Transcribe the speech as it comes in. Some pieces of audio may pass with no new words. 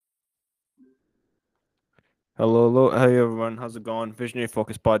Hello, hello, hey everyone, how's it going? Visionary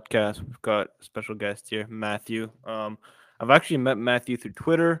Focus Podcast. We've got a special guest here, Matthew. I've actually met Matthew through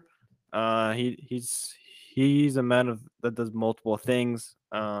Twitter. He's a man that does multiple things.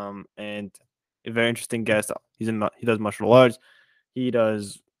 And a very interesting guest. He does martial arts.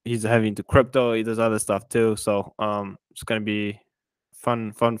 He's heavy into crypto. He does other stuff too. So it's gonna be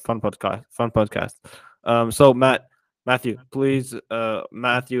fun podcast, fun podcast. So Matthew, please,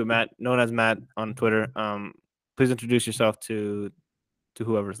 Matt, known as Matt on Twitter. Please introduce yourself to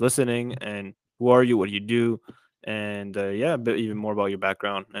whoever's listening, and who are you, what do you do, and yeah, a bit even more about your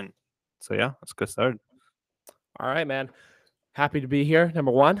background. And so yeah, let's get started. All right, man. Happy to be here. Number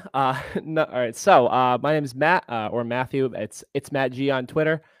one. No, all right. So, my name is Matt or Matthew. It's Matt G on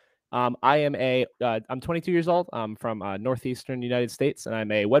Twitter. I'm 22 years old. I'm from northeastern United States, and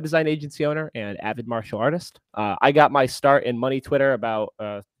I'm a web design agency owner and avid martial artist. I got my start in money Twitter about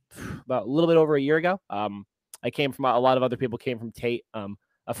a little bit over a year ago. I came from a lot of other people came from Tate.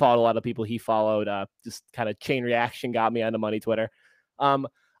 I followed a lot of people he followed. Just kind of chain reaction got me onto money Twitter. Um,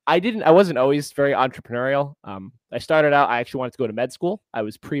 I wasn't always very entrepreneurial. I started out, I actually wanted to go to med school. I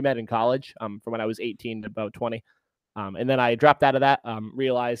was pre-med in college from when I was 18 to about 20. And then I dropped out of that,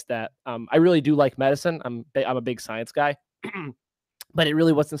 realized that I really do like medicine. I'm a big science guy, but it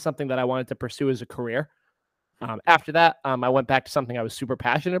really wasn't something that I wanted to pursue as a career. After that, I went back to something I was super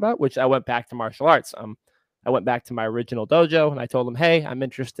passionate about, which I went back to martial arts. I went back to my original dojo and I told them, hey, I'm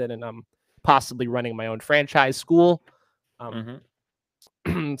interested in possibly running my own franchise school. Um,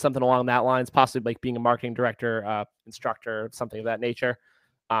 Mm-hmm. something along that lines, possibly like being a marketing director, instructor, something of that nature.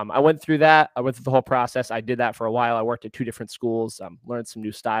 I went through that. I went through the whole process. I did that for a while. I worked at two different schools, learned some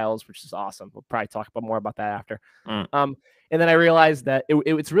new styles, which is awesome. We'll probably talk about more about that after. Mm. And then I realized that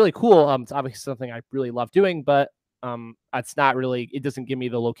it's really cool. It's obviously something I really love doing, but it's not really. It doesn't give me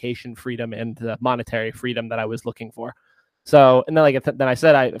the location freedom and the monetary freedom that I was looking for. So, and then then I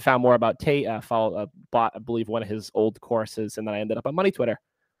said I found more about Tate. Bought, I believe, one of his old courses, and then I ended up on Money Twitter.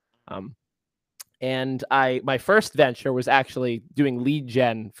 Um, and my first venture was actually doing lead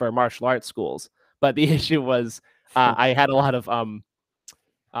gen for martial arts schools, but the issue was I had a lot of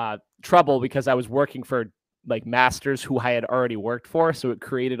trouble because I was working for like masters who I had already worked for, so it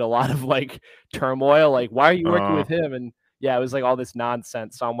created a lot of like turmoil. Like, why are you working uh, with him? And yeah, it was like all this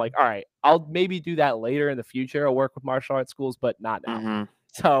nonsense. So I'm like, all right, I'll maybe do that later in the future. I'll work with martial arts schools, but not now. mm-hmm.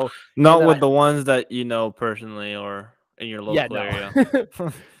 So, and Not then with the ones that you know personally or in your yeah, local no,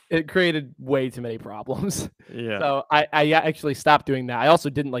 area. it created way too many problems. Yeah. So I actually stopped doing that. I also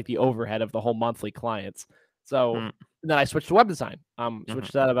didn't like the overhead of the whole monthly clients. So Mm, then I switched to web design. mhm.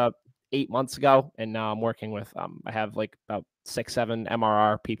 Switched that about 8 months ago, and now I'm working with I have like about 6, 7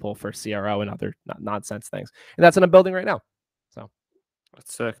 MRR people for CRO and other nonsense things, and that's what I'm building right now. So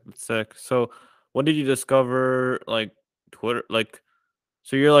That's sick. That's sick. So, when did you discover like Twitter?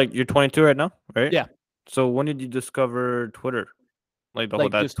 So you're 22 right now, right? yeah, So when did you discover Twitter? Like the whole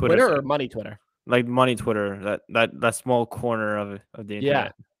like that just Twitter Twitter or site, money Twitter. like money Twitter, that small corner of the Yeah,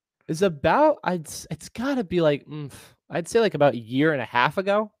 internet. it's about it's got to be like I'd say like about a year and a half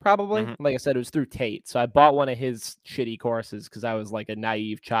ago, probably. Hmm. Like I said, it was through Tate, so I bought one of his shitty courses because I was like a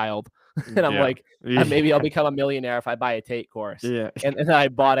naive child, and I'm Yeah. like, maybe I'll Yeah. become a millionaire if I buy a Tate course. Yeah. And then I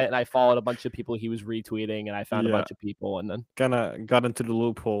bought it, and I followed a bunch of people he was retweeting, and I found a Yeah. bunch of people, and then Kind of got into the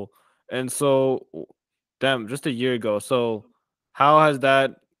loophole, and so, damn, just a year ago. So, how has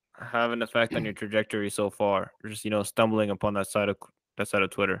that have an effect on your trajectory so far? Just stumbling upon that side of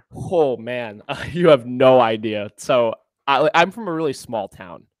Twitter. oh man, you have no idea. So I'm from a really small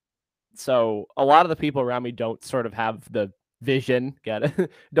town, so a lot of the people around me don't sort of have the vision, get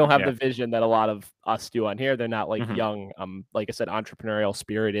it? Don't have Yeah. the vision that a lot of us do on here. They're not like Hmm. young, like I said, entrepreneurial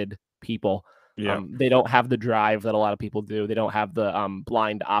spirited people. Yeah. They don't have the drive that a lot of people do. They don't have the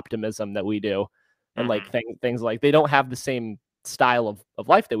blind optimism that we do, and like Hmm. things like they don't have the same style of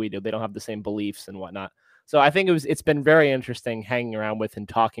life that we do. They don't have the same beliefs and whatnot. So I think it's been very interesting hanging around with and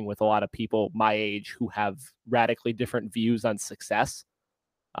talking with a lot of people my age who have radically different views on success,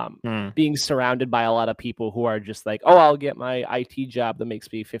 um, Mm. being surrounded by a lot of people who are just like, oh, I'll get my IT job that makes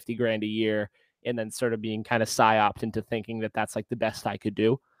me 50 grand a year. And then sort of being kind of psyoped into thinking that that's like the best I could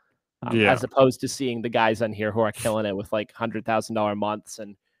do, Yeah. as opposed to seeing the guys on here who are killing it with like $100,000 months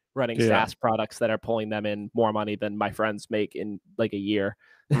and running Yeah. SaaS products that are pulling them in more money than my friends make in like a year.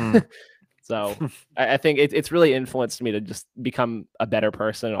 Mm. So I think it's really influenced me to just become a better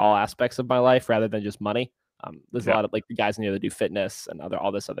person in all aspects of my life rather than just money. There's a Yeah. lot of like the guys in here that do fitness and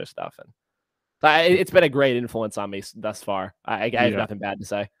all this other stuff, and so it's been a great influence on me thus far. I have Yeah. nothing bad to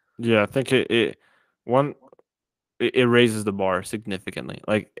say. Yeah. I think it one it raises the bar significantly.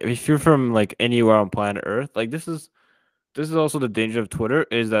 Like if you're from like anywhere on planet Earth, like this is also the danger of Twitter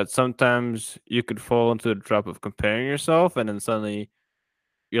is that sometimes you could fall into the trap of comparing yourself and then suddenly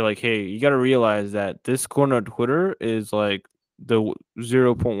you're like, hey, you got to realize that this corner of Twitter is like the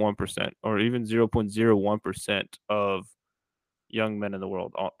 0.1% or even 0.01% of young men in the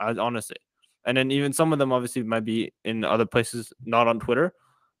world, honestly. And then even some of them obviously might be in other places, not on Twitter,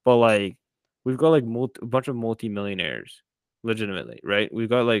 but like we've got like a bunch of multimillionaires, legitimately, right? We've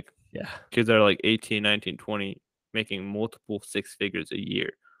got like Yeah. kids that are like 18, 19, 20, making multiple six figures a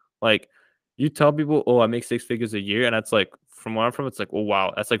year. Like you tell people, oh, I make six figures a year, and that's like from where I'm from, it's like, oh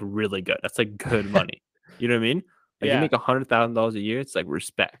wow, that's like really good. That's like good money. You know what I mean? Like you Yeah. make $100,000 a year, it's like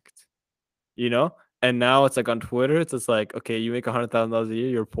respect. You know? And now it's like on Twitter, it's just like, okay, you make $100,000 a year,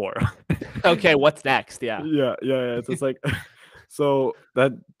 you're poor. Okay, what's next? Yeah. Yeah. It's just like, so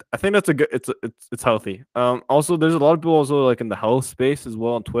that I think that's a good. It's healthy. Also, there's a lot of people also like in the health space as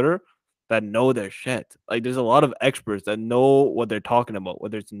well on Twitter that know their shit. Like, there's a lot of experts that know what they're talking about,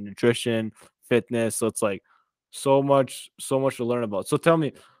 whether it's nutrition, fitness. So it's like so much to learn about. So tell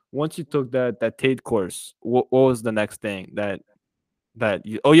me, once you took that Tate course, what was the next thing that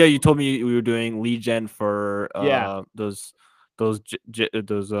you? Oh yeah, you told me you were doing lead gen for Yeah. those what's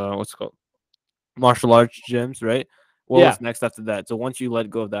it called, martial arts gyms, right? What Yeah. was next after that? So once you let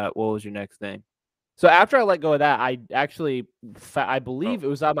go of that, what was your next thing? So after I let go of that, I actually, I Oh, believe it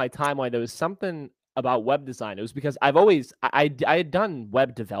was on my timeline. There was something about web design. It was because I've always, I had done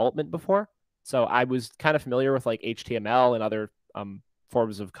web development before, so I was kind of familiar with like HTML and other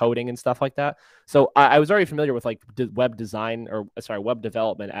forms of coding and stuff like that. So I was already familiar with like web design or sorry, web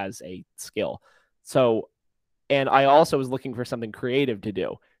development as a skill. So and I also was looking for something creative to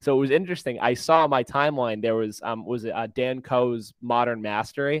do. So it was interesting. I saw on my timeline there was it Dan Coe's Modern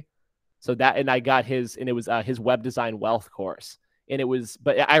Mastery, so that, and I got his, and it was his web design wealth course. And it was,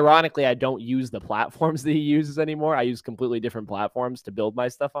 but ironically, I don't use the platforms that he uses anymore. I use completely different platforms to build my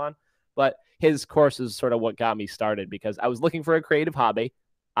stuff on. But his course is sort of what got me started because I was looking for a creative hobby.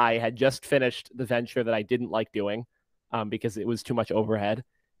 I had just finished the venture that I didn't like doing because it was too much overhead.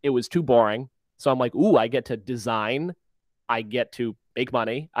 It was too boring. So I'm like, ooh, I get to design. I get to make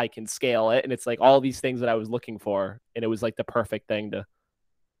money. I can scale it. And it's like all these things that I was looking for. And it was like the perfect thing to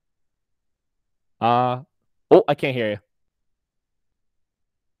oh, I can't hear you.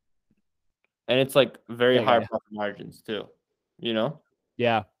 and it's like very There you go. high Yeah. profit margins too, you know?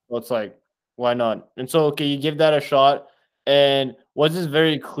 Yeah. So it's like, why not? And so, okay, you give that a shot. And was this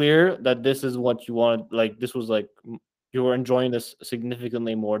very clear that this is what you wanted? Like, this was like, you were enjoying this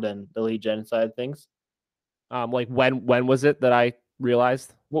significantly more than the lead gen side of things? Like when was it that I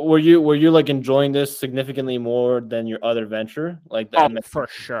realized? Were you like enjoying this significantly more than your other venture, like the Oh, MMA? for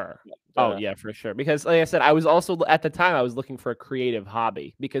sure. Oh, The, yeah, for sure. Because like I said, I was also at the time I was looking for a creative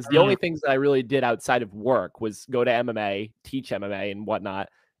hobby because the Mm, only things that I really did outside of work was go to MMA, teach MMA and whatnot,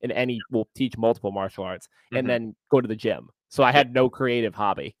 and well, teach multiple martial arts, and mhm, then go to the gym. So I yeah, had no creative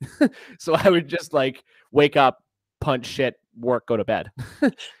hobby. So I would just like wake up, punch shit, work, go to bed.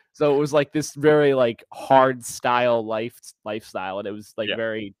 So it was like this very like hard style lifestyle, and it was like yeah,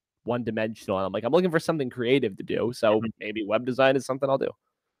 very one dimensional. And I'm like, I'm looking for something creative to do. So mhm, maybe web design is something I'll do.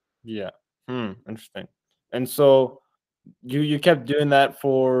 yeah. Interesting. And so you kept doing that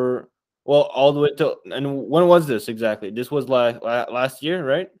for, well, all the way till, and when was this exactly? This was last year,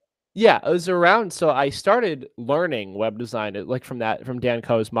 right? Yeah, it was around. So I started learning web design, like from Dan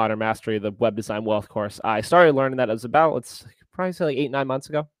Coe's Modern Mastery, the web design wealth course. I started learning that. It was about, let's probably say like 8, 9 months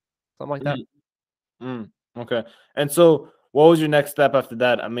ago, something like that. Mm, okay. And so what was your next step after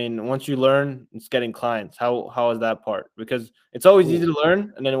that? I mean, once you learn, it's getting clients. How is that part? Because it's always Ooh. easy to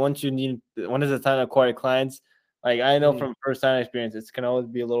learn, and then when is the time to acquire clients? Like I know Mm. from first time experience, it can always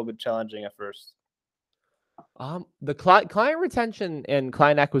be a little bit challenging at first. The client retention and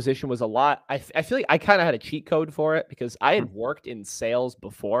client acquisition was a lot. I feel like I kind of had a cheat code for it because I Mm, had worked in sales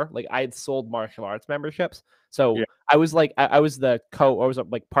before. Like I had sold martial arts memberships. yeah, So I was like, I was I was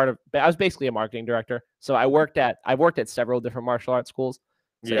like part of, I was basically a marketing director. So I worked at several different martial arts schools.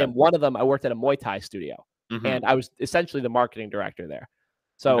 So yeah. in one of them, I worked at a Muay Thai studio Mm-hmm. and I was essentially the marketing director there.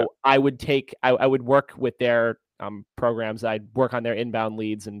 Okay. So I would work with their programs. I'd work on their inbound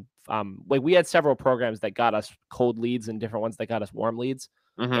leads and like we had several programs that got us cold leads and different ones that got us warm leads.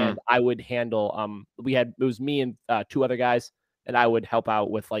 Mm-hmm. And I would handle it was me and two other guys, and I would help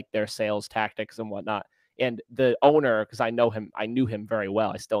out with like their sales tactics and whatnot. And the owner, because I knew him very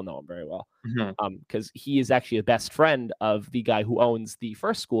well. I still know him very well. Mm-hmm. Because he is actually a best friend of the guy who owns the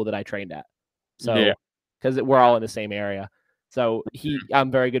first school that I trained at. Yeah. So, because we're all in the same area. So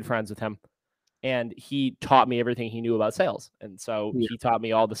I'm very good friends with him. and he taught me everything he knew about sales. And so Yeah. he taught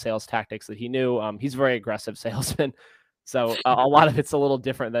me all the sales tactics that he knew. He's a very aggressive salesman. So a lot of it's a little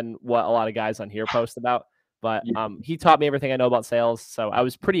different than what a lot of guys on here post about. But Yeah. he taught me everything I know about sales. So I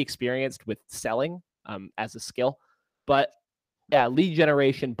was pretty experienced with selling as a skill. But yeah, lead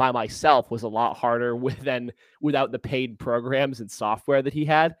generation by myself was a lot harder without the paid programs and software that he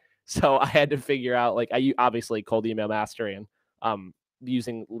had. So I had to figure out, like, I obviously cold email mastery and um,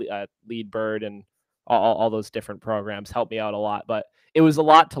 using Leadbird and all those different programs helped me out a lot. But it was a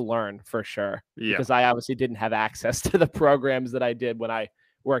lot to learn for sure Yeah. because I obviously didn't have access to the programs that I did when I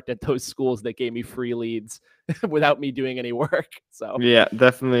worked at those schools that gave me free leads without me doing any work. So Yeah,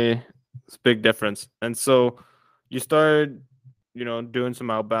 definitely. It's a big difference. And so you started, doing some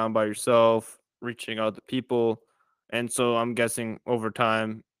outbound by yourself, reaching out to people. And so I'm guessing over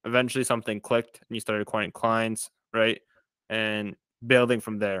time, eventually something clicked and you started acquiring clients, right? And building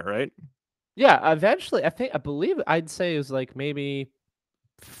from there, right? yeah, eventually, I believe I'd say it was like maybe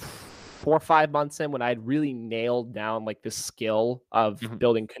 4 or 5 months in when I'd really nailed down like the skill of Hmm.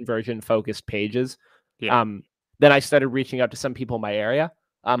 building conversion focused pages. Yeah. Um, then I started reaching out to some people in my area.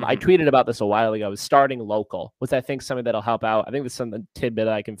 I Hmm. tweeted about this a while ago. Starting local, which I think something that'll help out. I think there's some tidbit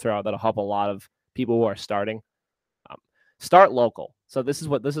I can throw out that'll help a lot of people who are starting. Um, Start local. So this is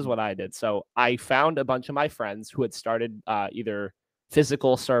what I did. So I found a bunch of my friends who had started either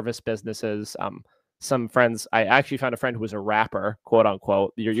physical service businesses. Some friends, I actually found a friend who was a rapper, quote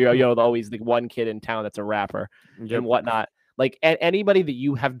unquote. Always the one kid in town that's a rapper and Yep. whatnot. Like anybody that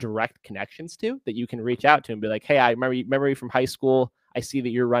you have direct connections to that you can reach out to and be like, hey, I remember you from high school. I see that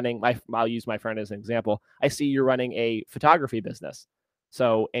you're running. I'll use my friend as an example. I see you're running a photography business.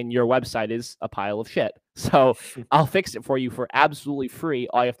 So, and your website is a pile of shit. So, I'll fix it for you for absolutely free.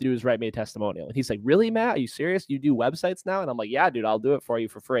 All you have to do is write me a testimonial. And he's like, really, Matt? Are you serious? You do websites now? And I'm like, yeah, dude, I'll do it for you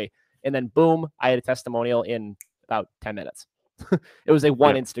for free. And then boom, I had a testimonial in about 10 minutes. It was Yeah.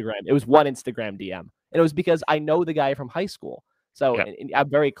 It was one Instagram DM. And it was because I know the guy from high school. So Yeah. and I'm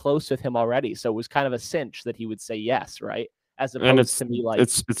very close with him already. So it was kind of a cinch that he would say yes, right? As And opposed it's to me like,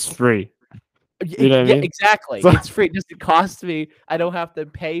 it's free. You know what I yeah, mean? exactly. So It's free. It doesn't cost me. I don't have to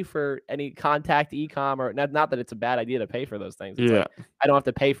pay for any contact ecom or not that it's a bad idea to pay for those things. It's yeah. like I don't have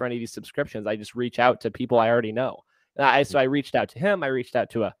to pay for any of these subscriptions. I just reach out to people I already know. So I reached out to him. I reached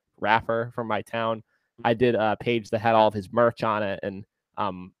out to a rapper from my town. I did a page that had all of his merch on it and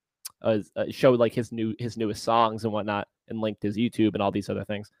um showed like his newest songs and whatnot and linked his YouTube and all these other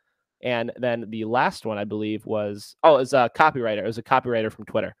things. And then the last one I believe was it was a copywriter. It was a copywriter from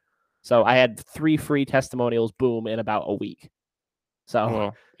Twitter. So I had 3 free testimonials, boom, in about a week. So,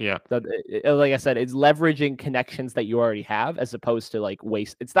 Well, yeah. like I said, it's leveraging connections that you already have as opposed to like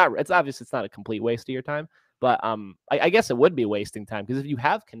waste. It's obviously it's not a complete waste of your time, but I guess it would be wasting time because if you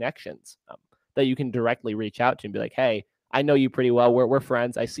have connections that you can directly reach out to and be like, hey, I know you pretty well. We're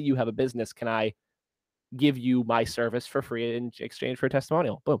friends. I see you have a business. Can I give you my service for free in exchange for a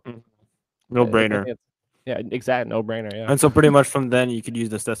testimonial? Boom. Mhm. No I think brainer. it's yeah, exact no brainer. Yeah. And so pretty much from then you could use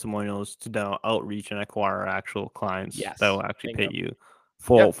the testimonials to now outreach and acquire actual clients that Yes. will actually pay Bingo. you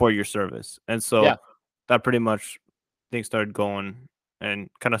Yep. for your service. And Yeah. so that pretty much things started going and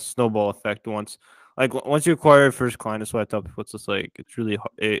kind of snowball effect once you acquire your first client. That's why I tell people it's just like it's really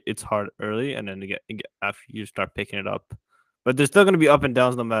it's hard early, and then after you start picking it up. But there's still gonna be up and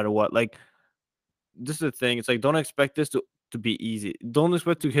downs no matter what. Like this is the thing. It's like don't expect this to be easy. Don't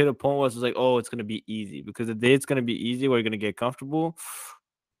expect to hit a point where it's like, oh, it's gonna be easy because the day it's gonna be easy, where you're gonna get comfortable.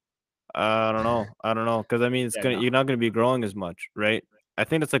 I don't know. I don't know because I mean, Yeah. No. you're not gonna be growing as much, right? I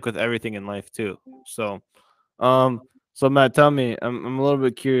think that's like with everything in life too. So, um, so Matt, tell me, I'm a little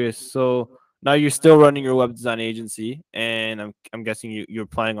bit curious. So now you're still running your web design agency, and I'm guessing you're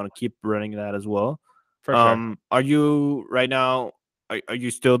planning on keep running that as well. For sure. Are you right now? Are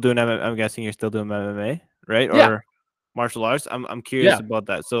you still doing? I'm guessing you're still doing MMA, right? Yeah. Or martial arts? I'm curious Yeah. about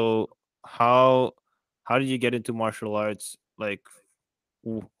that. So how how did you get into martial arts? Like,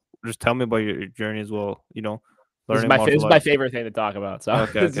 w- just tell me about your journey as well. Learning This martial is my arts. favorite thing to talk about. So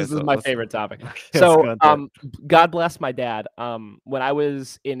Okay, this okay. is So my let's favorite topic. okay, let's So go into it. God bless my dad. When I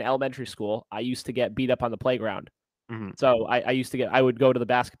was in elementary school, I used to get beat up on the playground. Hmm. So I would go to the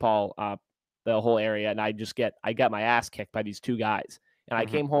basketball the whole area and I got my ass kicked by these two guys. And I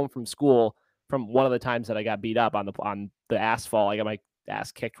Hmm. came home from school from one of the times that I got beat up on the asphalt. I got my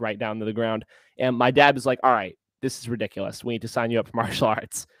ass kicked right down to the ground. And my dad was like, "All right, this is ridiculous. We need to sign you up for martial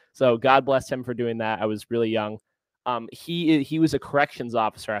arts." So God bless him for doing that. I was really young. He was a corrections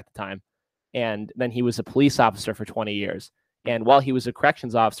officer at the time, and then he was a police officer for 20 years. And while he was a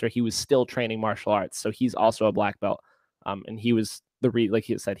corrections officer, he was still training martial arts. So he's also a black belt. And he was like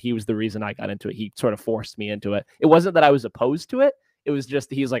he said, he was the reason I got into it. He sort of forced me into it. It wasn't that I was opposed to it. It was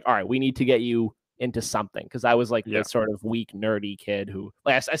just he's like, all right, we need to get you into something, because I was like Yeah. the sort of weak, nerdy kid who,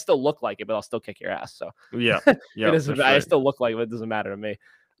 like, I still look like it, but I'll still kick your ass. So Yeah. it Yeah. doesn't. That's I right. still look like it. It doesn't matter to me.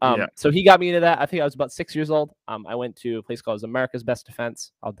 Yeah. So he got me into that. I think I was about 6 years old. I went to a place called America's Best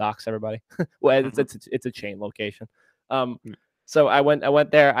Defense. I'll dox everybody. Well, Mhm. it's a chain location. Um, Mm. so I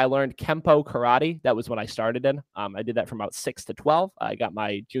went there. I learned Kempo karate. That was what I started in. I did that from about 6 to 12. I got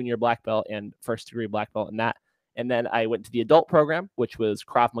my junior black belt and first degree black belt in that. And then I went to the adult program, which was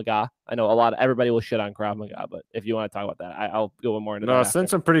Krav Maga. I know everybody will shit on Krav Maga, but if you want to talk about that, I'll go more into No, I that after. sent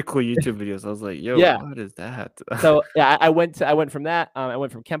some pretty cool YouTube videos. I was like, yo, Yeah. what is that? So yeah, I went from that. I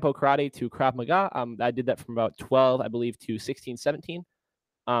went from Kempo karate to Krav Maga. I did that from about 12, I believe, to 16, 17.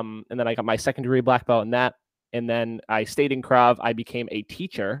 And then I got my second degree black belt in that. And then I stayed in Krav. I became a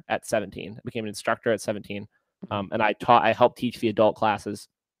teacher at 17. I became an instructor at 17. And I helped teach the adult classes.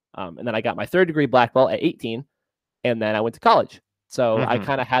 And then I got my third degree black belt at 18. And then I went to college. So I Mhm.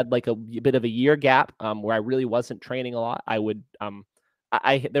 kind of had like a bit of a year gap where I really wasn't training a lot. I would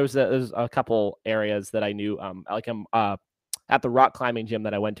there was a couple areas that I knew like I'm at the rock climbing gym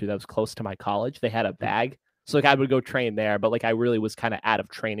that I went to that was close to my college. They had a bag, so like I would go train there. But like I really was kind of out of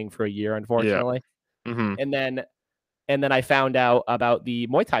training for a year, Yeah. unfortunately. Mhm. And then I found out about the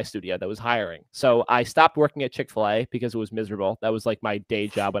Muay Thai studio that was hiring. So I stopped working at Chick-fil-A because it was miserable. That was like my day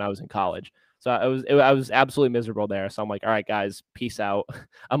job when I was in college. So I was absolutely miserable there. So I'm like, all right, guys, peace out.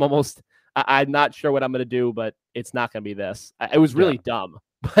 I'm not sure what I'm gonna do, but it's not gonna be this. It was Yeah. really dumb,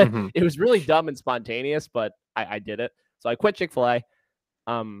 but Mhm. it was really dumb and spontaneous. But I did it. So I quit Chick-fil-A.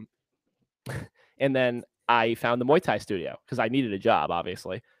 Um, and then I found the Muay Thai studio because I needed a job,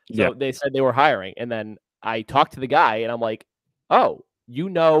 obviously. Yeah. So they said they were hiring. And then I talked to the guy and I'm like, oh, you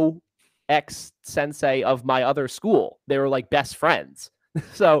know, ex sensei of my other school. They were like best friends.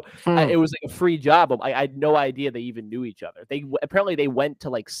 So Hmm. it was like a free job. I had no idea they even knew each other. Apparently they went to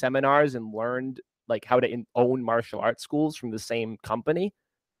like seminars and learned like how to own martial arts schools from the same company.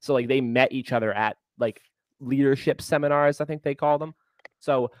 So like they met each other at like leadership seminars, I think they call them.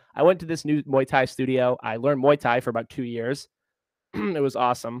 So I went to this new Muay Thai studio. I learned Muay Thai for about 2 years. It was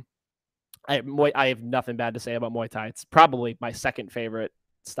awesome. I have nothing bad to say about Muay Thai. It's probably my second favorite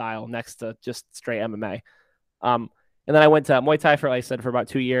style next to just straight MMA. And then I went to Muay Thai for, like I said, for about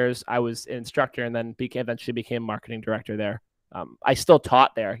 2 years. I was an instructor and then eventually became marketing director there. I still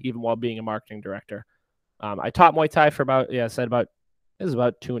taught there even while being a marketing director. I taught Muay Thai for about, yeah, I said about, it was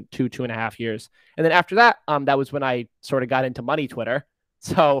about two and a half years. And then after that, that was when I sort of got into money Twitter.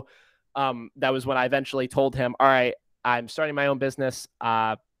 So that was when I eventually told him, all right, I'm starting my own business.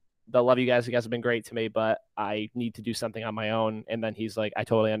 They'll love you guys. You guys have been great to me, but I need to do something on my own. And then he's like, I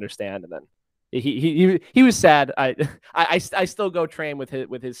totally understand. And then he was sad. I still go train with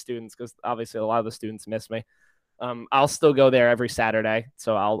his students because obviously a lot of the students miss me. I'll still go there every Saturday,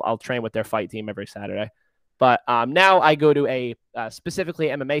 so I'll train with their fight team every Saturday. But now I go to a specifically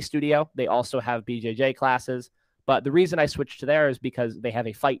MMA studio. They also have BJJ classes. But the reason I switched to there is because they have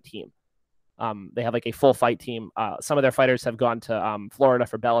a fight team. They have like a full fight team. Some of their fighters have gone to Florida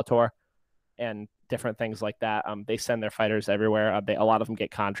for Bellator and different things like that. They send their fighters everywhere. A lot of them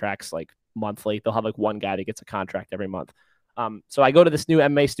get contracts like monthly. They'll have like one guy that gets a contract every month. So I go to this new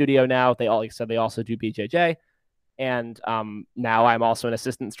MMA studio now. They all, like I said, they also do BJJ, and now I'm also an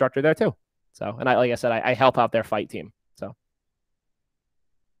assistant instructor there too. So, and like I said, I help out their fight team. So,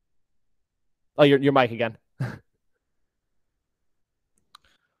 oh, your mic again.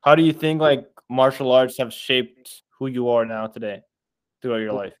 How do you think like martial arts have shaped who you are now today throughout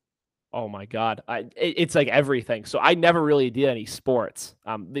your life? Oh my God. It's like everything. So I never really did any sports.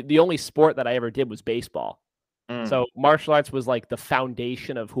 The only sport that I ever did was baseball. Mm. So martial arts was like the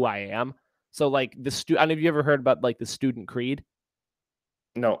foundation of who I am. So like I don't know if you ever heard about like the student creed.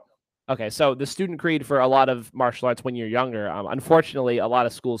 No. Okay, so the student creed for a lot of martial arts when you're younger, unfortunately, a lot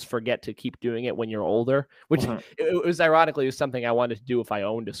of schools forget to keep doing it when you're older. Which Mhm. it was ironically it was something I wanted to do if I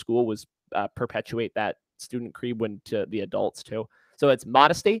owned a school was perpetuate that student creed when to the adults too. So it's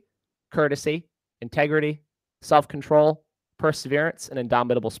modesty, courtesy, integrity, self-control, perseverance, and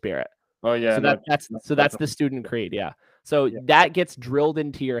indomitable spirit. Oh yeah, So no. that's the student creed, yeah. So Yeah. that gets drilled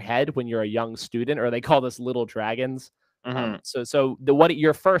into your head when you're a young student, or they call this little dragons. Mhm. So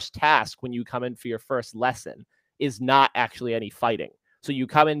your first task when you come in for your first lesson is not actually any fighting. So you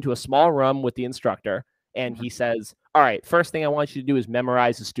come into a small room with the instructor, and Mhm. he says, "All right, first thing I want you to do is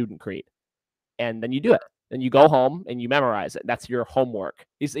memorize the student creed," and then you do it. Then you go home and you memorize it. That's your homework.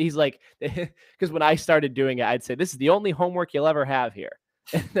 He's like, because when I started doing it, I'd say this is the only homework you'll ever have here,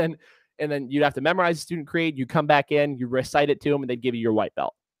 and then and then you'd have to memorize the student creed. You come back in, you recite it to them, and they'd give you your white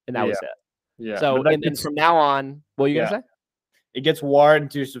belt, and that Yeah. was it. Yeah. So, But that and then gets from now on, what are you gonna say? it gets wired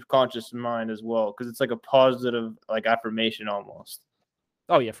into your subconscious mind as well because it's like a positive like affirmation almost.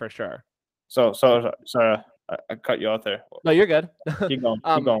 Oh yeah, for sure. So sorry, I cut you off there. No, you're good. Keep going.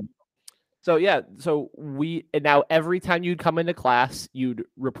 Keep going. So yeah, so and now every time you'd come into class, you'd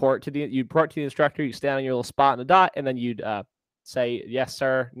report to the instructor. You stand on your little spot in the dot, and then you'd say yes,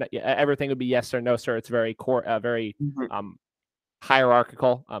 sir. Everything would be yes, sir, no, sir. It's very very Mhm.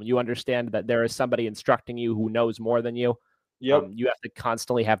 hierarchical. You understand that there is somebody instructing you who knows more than you. Yep. You have to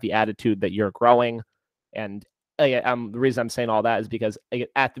constantly have the attitude that you're growing, and the reason I'm saying all that is because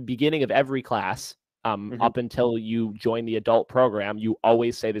at the beginning of every class, up until you join the adult program, you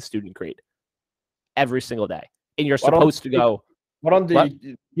always say the student creed every single day, and you're supposed to go. Why don't What?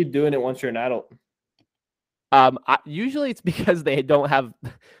 you keep doing it once you're an adult? Usually it's because they don't have.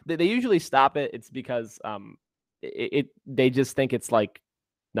 They usually stop it. It's because they just think it's like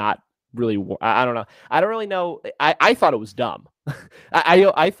not really. I don't know. I don't really know. I thought it was dumb.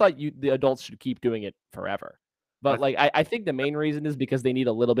 I thought the adults should keep doing it forever. But like I think the main reason is because they need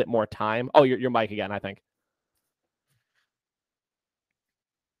a little bit more time. Oh, your mic again, I think.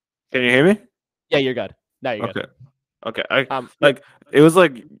 Can you hear me? Yeah, you're good. Now you're Okay. good. Okay. I Yeah. like it was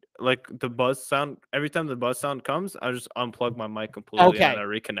like the buzz sound every time the buzz sound comes, I just unplug my mic completely and then I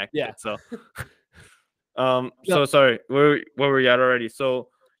Okay. reconnect Yeah. it. So No. so sorry. Where were you at already? So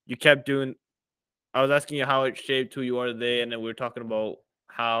you kept doing I was asking you how it shaped who you are today, and then we were talking about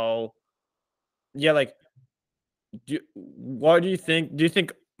how like why do you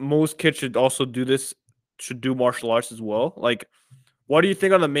think most kids should also do this should do martial arts as well? Like what do you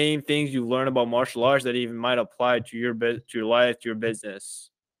think are the main things you learn about martial arts that even might apply to to your life, to your business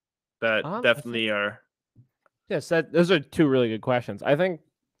that I think definitely are yes, those are two really good questions. I think,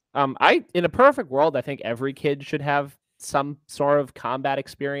 I in a perfect world, I think every kid should have some sort of combat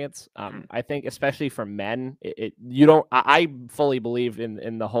experience. Mhm. I think especially for men, you don't. I fully believe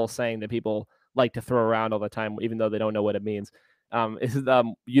in the whole saying that people like to throw around all the time, even though they don't know what it means. Is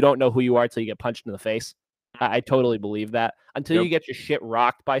you don't know who you are until you get punched in the face. I totally believe that. Until Yep. you get your shit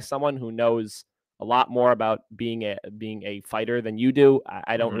rocked by someone who knows a lot more about being a fighter than you do.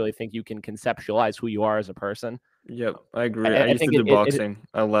 I don't Mhm. really think you can conceptualize who you are as a person. Yep, I agree. I I used to think do boxing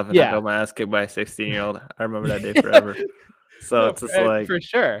at 11. I yeah. got my ass kicked by a 16-year-old. I remember that day forever. So No, it's just like, for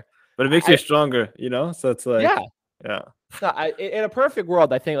sure. but it makes you I stronger, you know? So it's like, yeah. yeah. No, in a perfect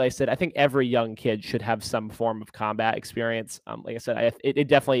world, I think, like I said, I think every young kid should have some form of combat experience. Like I said, it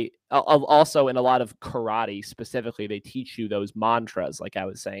definitely also in a lot of karate specifically, they teach you those mantras, like I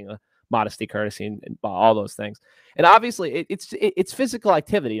was saying, modesty, courtesy, and all those things. And obviously, it's physical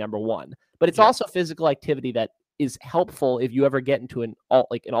activity number one, but it's Yeah. also physical activity that is helpful if you ever get into an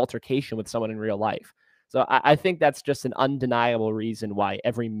altercation with someone in real life. So I think that's just an undeniable reason why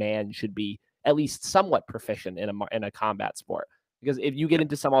every man should be at least somewhat proficient in a combat sport. Because if you get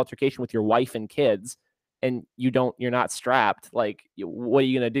into some altercation with your wife and kids, and you're not strapped, like what are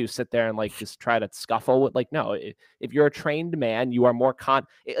you gonna do? Sit there and like just try to scuffle with? Like no, if you're a trained man, you are more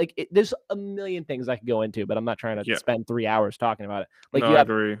there's a million things I could go into, but I'm not trying to Yeah. spend 3 hours talking about it. Like No, you I have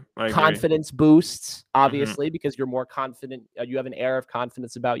agree. I agree. confidence boosts, Mhm. obviously, because you're more confident. You have an air of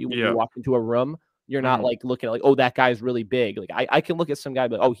confidence about you when you Yeah. walk into a room. You're not Mhm. like looking at like, oh, that guy's really big. Like I can look at some guy,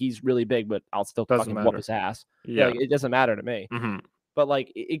 but oh, he's really big, but I'll still Doesn't fucking whoop matter. his ass. Yeah, Yeah. like, it doesn't matter to me. Mhm. But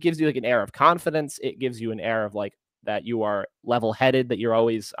like it gives you like an air of confidence. It gives you an air of like that you are level headed, that you're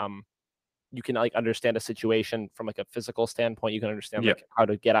always you can like understand a situation from like a physical standpoint. You can understand Yeah. like how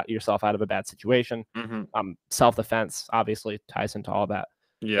to get yourself out of a bad situation. Mhm. Self defense obviously ties into all that,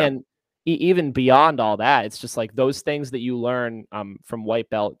 Yeah. and even beyond all that, it's just like those things that you learn from white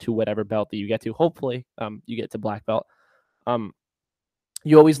belt to whatever belt that you get to. Hopefully, you get to black belt. Um,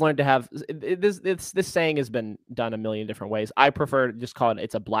 you always learn to have this saying has been done a million different ways. I prefer to just call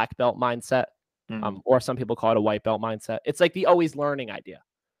it's a black belt mindset, Mhm. or some people call it a white belt mindset. It's like the always learning idea.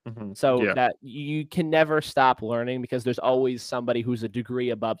 Mhm. So Yeah. that you can never stop learning because there's always somebody who's a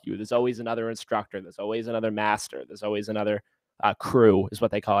degree above you. There's always another instructor. There's always another master. There's always another crew, is what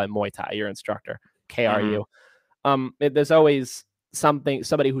they call it in Muay Thai. Your instructor, Mhm. KRU. There's always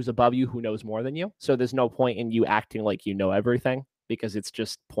somebody who's above you who knows more than you. So there's no point in you acting like you know everything because it's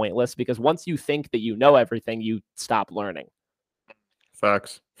just pointless. Because once you think that you know everything, you stop learning.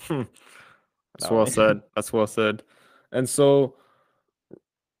 Facts. That's So well said. That's well said. And so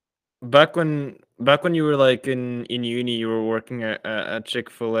back when you were like in uni, you were working at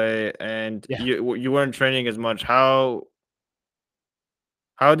Chick-fil-A and yeah. you weren't training as much. How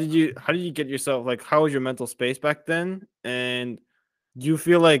did you get yourself like how was your mental space back then? And do you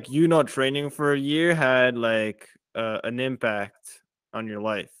feel like you not training for a year had like an impact on your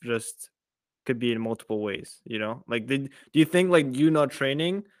life? Just could be in multiple ways, you know? Like, do you think like you not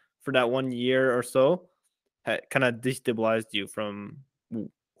training for that 1 year or so kind of destabilized you from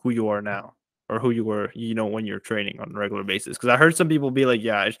who you are now or who you were, you know, when you're training on a regular basis? Because I heard some people be like,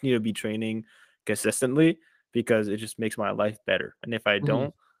 yeah, I just need to be training consistently because it just makes my life better. And if I Mhm.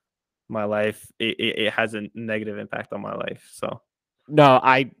 don't, my life, it has a negative impact on my life. So, No,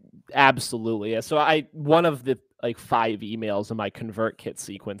 I absolutely. So one of the like 5 emails in my convert kit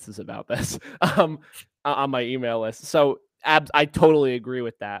sequence is about this on my email list. So I totally agree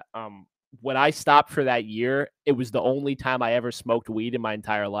with that. When I stopped for that year, it was the only time I ever smoked weed in my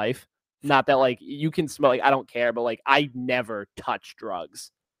entire life. Not that like you can smoke, like I don't care, but like I never touched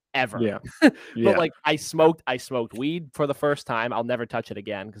drugs ever. yeah, But yeah, like I smoked weed for the first time. I'll never touch it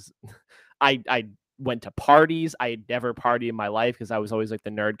again because I went to parties. I had never partied in my life because I was always like the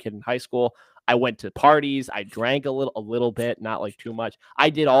nerd kid in high school. I went to parties. I drank a little bit, not like too much. I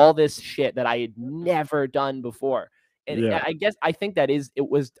did all this shit that I had never done before. And yeah, I think that it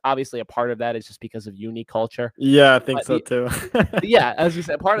was obviously a part of that is just because of uni culture. yeah. I think But so too. yeah, as you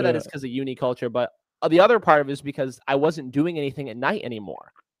said, part of that Yeah. is because of uni culture, but the other part of it is because I wasn't doing anything at night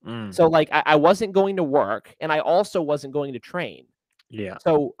anymore. Mm, So like I wasn't going to work and I also wasn't going to train. yeah.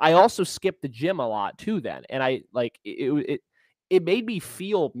 So I also skipped the gym a lot too then, and I like it made me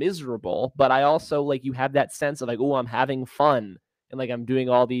feel miserable, but I also like you have that sense of like, oh, I'm having fun and like I'm doing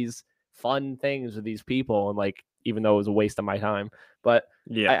all these fun things with these people, and like even though it was a waste of my time, but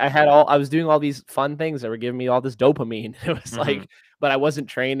Yeah. I was doing all these fun things that were giving me all this dopamine. It was Hmm. like, but I wasn't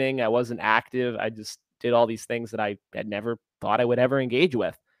training, I wasn't active, I just did all these things that I had never thought I would ever engage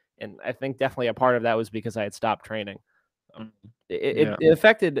with, and I think definitely a part of that was because I had stopped training. Um, Yeah. it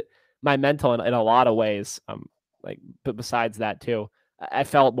affected my mental in a lot of ways. Like, but besides that too, I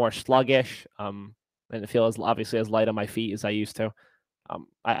felt more sluggish. I didn't feel as obviously as light on my feet as I used to.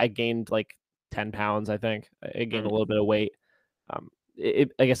 I gained like 10 pounds. I think I gained a Mm, little bit of weight.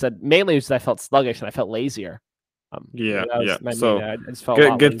 Like I said, mainly because I felt sluggish and I felt lazier. yeah. That Yeah. was my main. So I just felt a good.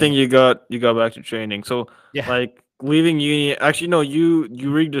 lot Good thing lazier. you got back to training. So Yeah. like leaving uni. Actually, no. You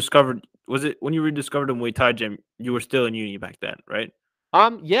rediscovered. Was it when you rediscovered the Muay Thai gym? You were still in uni back then, right?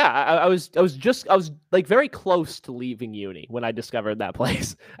 Yeah, I was like very close to leaving uni when I discovered that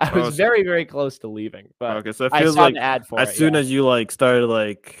place. I Oh, was very, very close to leaving, but okay. So it I feels saw the like ad for as it. Yeah. soon as you like started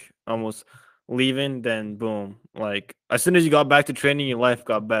like almost leaving, then boom. Like as soon as you got back to training, your life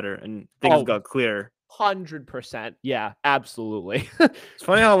got better and things Oh, got clearer. 100%. Yeah, absolutely. It's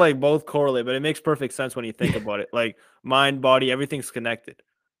funny how like both correlate, but it makes perfect sense when you think about it. Like mind, body, everything's connected,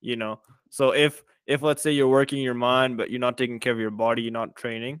 you know. So if let's say you're working your mind, but you're not taking care of your body, you're not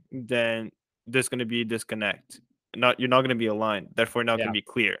training, then there's gonna be a disconnect. Not you're not gonna be aligned. Therefore, you're not gonna Yeah, be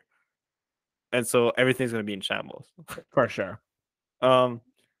clear, and so everything's gonna be in shambles. for sure. um.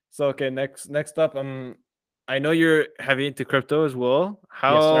 So okay, next up, I know you're heavy into crypto as well.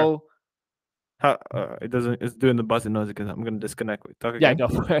 Yes, sir. How it doesn't it's doing the buzzing noise because I'm gonna disconnect. Wait, talk Yeah, again. go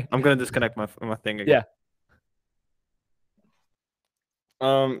for it. I'm gonna disconnect my thing again.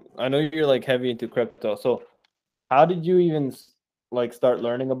 Yeah. I know you're like heavy into crypto. So how did you even like start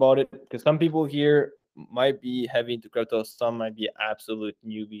learning about it? Because some people here might be heavy into crypto, some might be absolute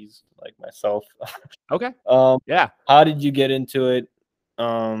newbies like myself. Okay. um, Yeah. how did you get into it?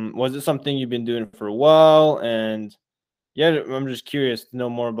 Was it something you've been doing for a while? And yeah, I'm just curious to know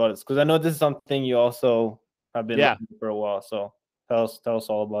more about it because I know this is something you also have been Yeah. learning for a while. So tell us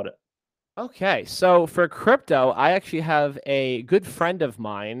all about it. Okay, so for crypto, I actually have a good friend of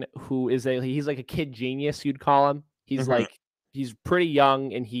mine who is he's like a kid genius, you'd call him. Hmm. He's pretty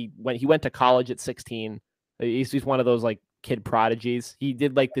young and he went to college at 16. He's one of those like kid prodigies. He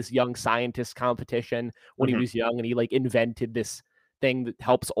did like this young scientist competition when he Hmm. was young and he like invented this thing that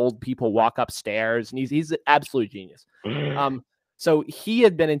helps old people walk upstairs and he's an absolute genius. Um so he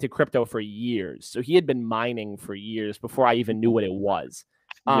had been into crypto for years. So he had been mining for years before I even knew what it was.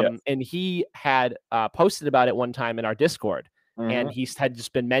 Yeah. And he had posted about it one time in our Discord, and Hmm. he had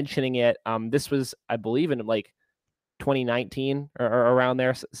just been mentioning it. This was, I believe, in like 2019 or around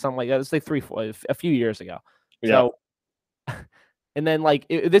there, something like that. It was like a few years ago. Yeah. So, and then like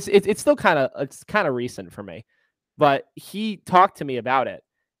it's still it's kind of recent for me, but he talked to me about it,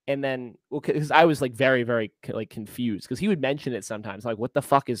 and then because I was like very very like confused because he would mention it sometimes like what the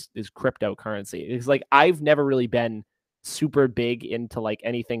fuck is cryptocurrency? It's like I've never really been super big into like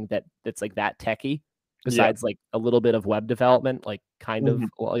anything that's like that techie Yeah. besides like a little bit of web development, like kind of Hmm.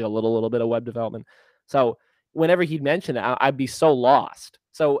 like a little bit of web development. So whenever he'd mention it, I'd be so lost.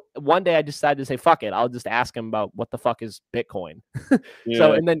 So one day I decided to say, fuck it. I'll just ask him about what the fuck is Bitcoin. So,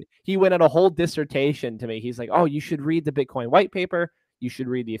 Yeah. and then he went on a whole dissertation to me. He's like, oh, you should read the Bitcoin white paper. You should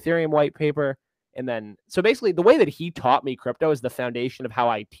read the Ethereum white paper. And then, so basically, the way that he taught me crypto is the foundation of how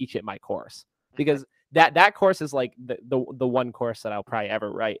I teach it in my course. Because that course is like the one course that I'll probably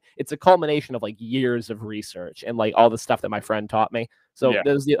ever write. It's a culmination of like years of research and like all the stuff that my friend taught me. So Yeah.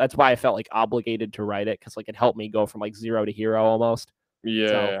 that's why I felt like obligated to write it, because like it helped me go from like zero to hero almost. So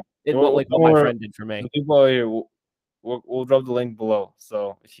Yeah. it what Well, like what my friend did for the me. people out here, we'll drop the link below.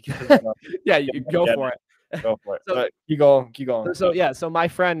 So if you guys want Yeah, you go to for it. go for it. So But keep going, keep going. so yeah, so my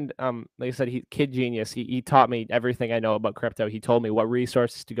friend, like I said, he kid genius. He taught me everything I know about crypto. He told me what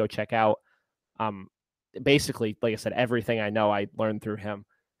resources to go check out. Um, Basically, like I said, everything I know I learned through him.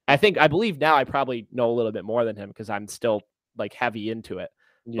 I believe now I probably know a little bit more than him because I'm still like heavy into it.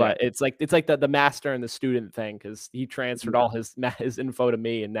 Yeah. But it's like the master and the student thing, because he transferred all his info to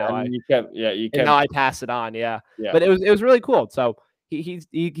me, and now And you and now kept, I pass it on. Yeah, yeah. but it was really cool. So he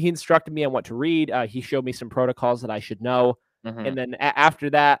instructed me on what to read. He showed me some protocols that I should know, Mm-hmm. and then after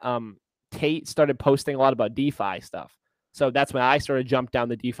that, Tate started posting a lot about DeFi stuff. So that's when I sort of jumped down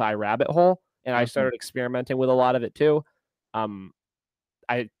the DeFi rabbit hole, and I Mm-hmm. started experimenting with a lot of it too. Um,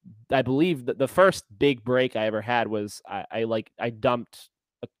 I I believe that the first big break I ever had was I dumped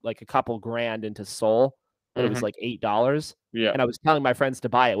like a couple grand into Sol when it was Mm-hmm. like $8, Yeah. and I was telling my friends to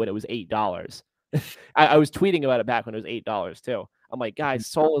buy it when it was $8. I was tweeting about it back when it was $8 too. I'm like, Mhm. guys,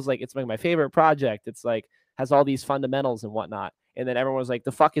 Sol is like, it's like my favorite project. It's like has all these fundamentals and whatnot. And then everyone was like,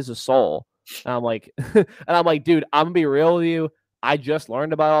 the fuck is a Sol? And I'm like, dude, I'm gonna be real with you. I just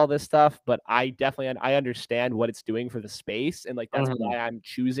learned about all this stuff, but I understand what it's doing for the space, and like that's Mhm. why I'm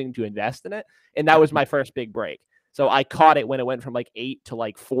choosing to invest in it. And that was my first big break. So I caught it when it went from like $8 to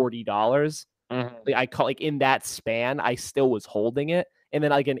like $40. Mhm. Like I caught like in that span, I still was holding it. And then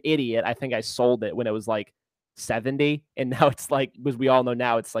like an idiot, I think I sold it when it was like 70. And now it's like, because we all know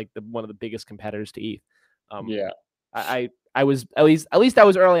now it's like one of the biggest competitors to ETH. Um, Yeah. I was at least I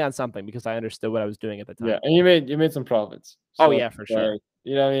was early on something because I understood what I was doing at the Yeah. time. And you made some profits. Oh So yeah, for sure. like,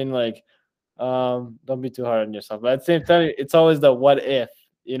 you know what I mean? Like, don't be too hard on yourself. But at the same time, it's always the what if,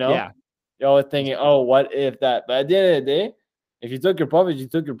 you know? Yeah. You're always thinking, oh, what if that? But at the end of the day, if you took your profits, you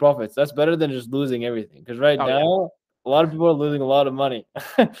took your profits. That's better than just losing everything. Because right Oh yeah. now, a lot of people are losing a lot of money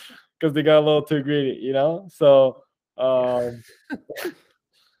because they got a little too greedy, you know? So, Yeah.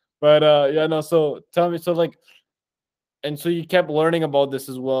 but yeah, no. So tell me, so like, and so you kept learning about this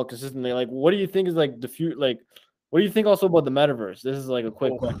as well consistently. Like, what do you think is like the future? Like, what do you think also about the metaverse? This is like a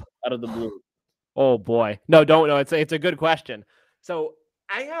quick question Oh. out of the blue. Oh boy. No, don't know. It's a good question. So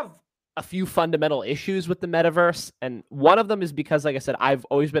I have a few fundamental issues with the metaverse, and one of them is because, like I said, I've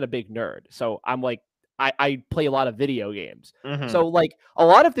always been a big nerd. So I'm like, I play a lot of video games. Mm-hmm. So like a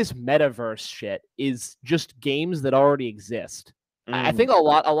lot of this metaverse shit is just games that already exist. I Mm-hmm. think a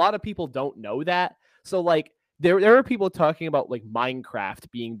lot of people don't know that. So like there are people talking about like Minecraft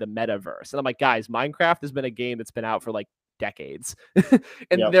being the metaverse. And I'm like, guys, Minecraft has been a game that's been out for like decades. And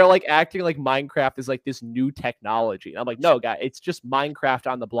Yep. they're like acting like Minecraft is like this new technology. And I'm like, no, guy, it's just Minecraft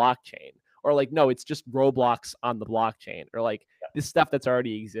on the blockchain. Or like, no, it's just Roblox on the blockchain, or like this stuff that's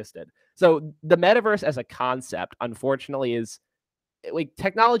already existed. So the metaverse as a concept, unfortunately, is like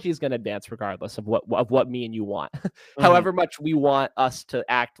technology is going to advance regardless of what me and you want. Mm-hmm. However much we want us to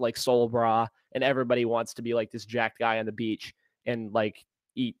act like Soul Bra, and everybody wants to be like this jacked guy on the beach and like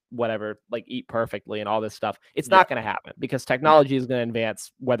eat whatever, like eat perfectly and all this stuff. It's Yeah. not going to happen because technology is going to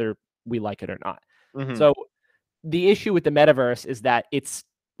advance whether we like it or not. Mm-hmm. So the issue with the metaverse is that it's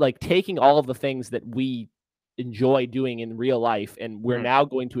like taking all of the things that we enjoy doing in real life, and we're Mm-hmm. now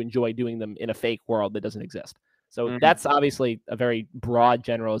going to enjoy doing them in a fake world that doesn't exist. So Mm-hmm. that's obviously a very broad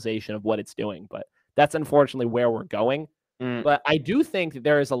generalization of what it's doing, but that's unfortunately where we're going. Mm-hmm. But I do think that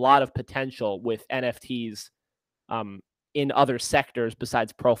there is a lot of potential with NFTs um, in other sectors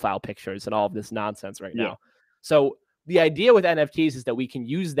besides profile pictures and all of this nonsense right Yeah. now. So the idea with NFTs is that we can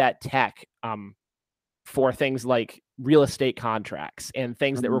use that tech for things like real estate contracts and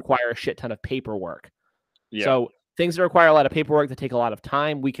things that Mm-hmm. require a shit ton of paperwork. Yeah. So things that require a lot of paperwork that take a lot of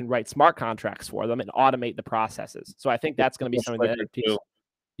time, we can write smart contracts for them and automate the processes. So I think that's going to be Much something that quicker NFTs, too.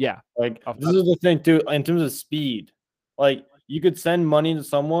 yeah. Like Oh, this is the thing too, in terms of speed. Like you could send money to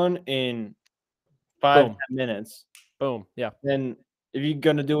someone in five, boom, 10 minutes. boom, yeah. Then if you're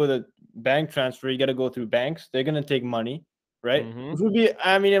gonna do with a bank transfer, you gotta go through banks. They're gonna take money, right? Mm-hmm. Which would be,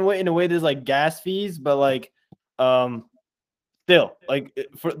 I mean, in a way, there's like gas fees, but like, um, still, like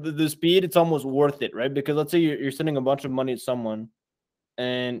for the speed, it's almost worth it, right? Because let's say you're sending a bunch of money to someone,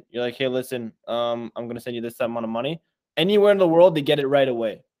 and you're like, hey, listen, I'm gonna send you this amount of money. anywhere in the world, they get it right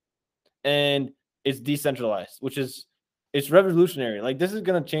away. And it's decentralized, which is it's revolutionary. Like this is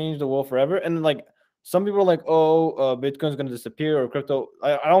gonna change the world forever. And like some people are like, oh, Bitcoin's gonna disappear or crypto.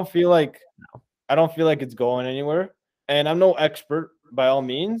 I don't feel like it's going anywhere. And I'm no expert by all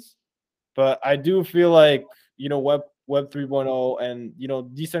means, but I do feel like Web 3.0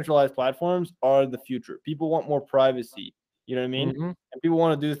 and decentralized platforms are the future. People want more privacy. You know what I mean? Hmm. And people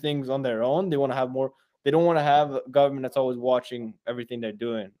want to do things on their own. They want to have more. They don't want to have a government that's always watching everything they're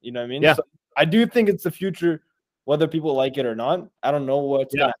doing. You know what I mean? Yeah. So I do think it's the future, whether people like it or not. I don't know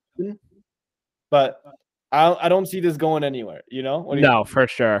what's Yeah. gonna happen, but I don't see this going anywhere. You know? What do you think? No, for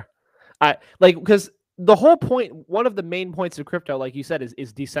sure. I like because the whole point, one of the main points of crypto, like you said,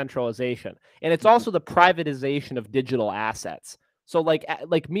 is decentralization, and it's Mhm. also the privatization of digital assets. So like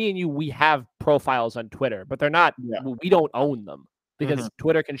me and you, we have profiles on Twitter, but they're not. Yeah. We don't own them Hmm. because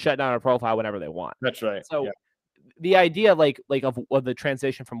Twitter can shut down a profile whenever they want. That's right. Yeah. So the idea of the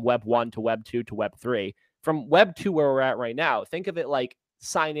transition from web 1 to web 2 to web 3, from web 2 where we're at right now, think of it like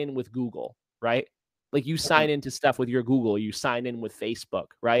sign in with Google, right? Like you sign into stuff with your Google, you sign in with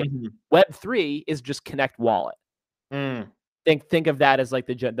Facebook, right? Hmm. Web 3 is just connect wallet. Mm. Think of that as like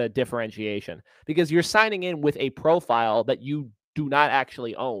the differentiation, because you're signing in with a profile that you do not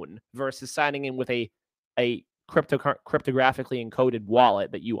actually own versus signing in with a cryptographically encoded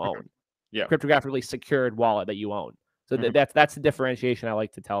wallet that you Mhm. own, Yeah. cryptographically secured wallet that you own. So Mhm. that's the differentiation I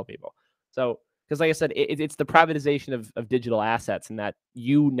like to tell people. So because like I said, it's the privatization of digital assets, and that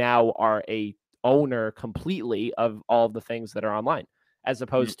you now are a owner completely of all of the things that are online, as Mm.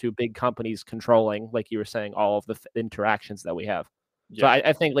 opposed to big companies controlling, like you were saying, all of the interactions that we have. So Yeah.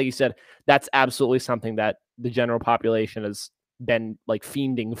 I think, like you said, that's absolutely something that the general population has been like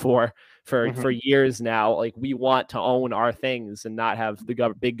fiending for Mhm. years now. Like we want to own our things and not have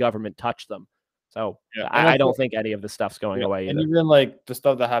the big government touch them. So Yeah. And I that's don't think any of this stuff's going Yeah, away and either. even like the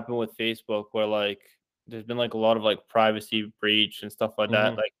stuff that happened with Facebook, where like there's been like a lot of like privacy breach and stuff like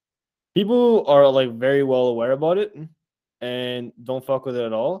that. Hmm. Like people are like very well aware about it and don't fuck with it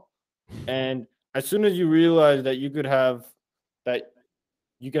at all. And as soon as you realize that that you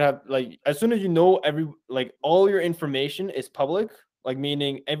could have like as soon as you know like all your information is public, like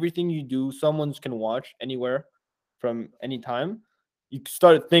meaning everything you do, someone's can watch anywhere from any time. You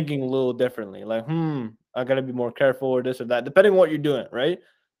start thinking a little differently, like, I gotta be more careful or this or that, depending on what you're doing, right?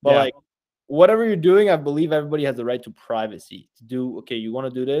 But Yeah. like whatever you're doing, I believe everybody has the right to privacy. To do okay, you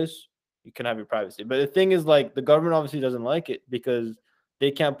want to do this, you can have your privacy. But the thing is, like, the government obviously doesn't like it because they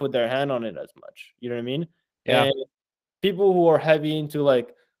can't put their hand on it as much. You know what I mean? Yeah. And people who are heavy into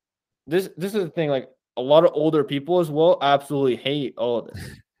like this is the thing, like a lot of older people as well absolutely hate all of this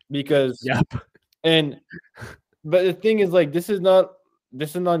because Yep. and but the thing is like this is not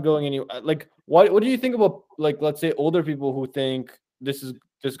going anywhere. Like what do you think about like let's say older people who think this is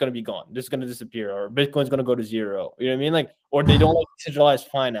gonna be gone, this is gonna disappear, or Bitcoin's gonna go to zero? You know what I mean? Like, or they don't like decentralized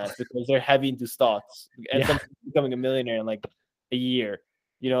finance because they're heavy into stocks and Yeah. some becoming a millionaire in like a year,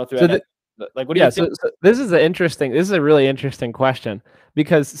 through So NFT. Like what do you yeah, think? so this is a really interesting question,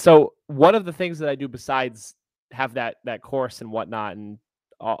 because one of the things that I do besides have that course and whatnot, and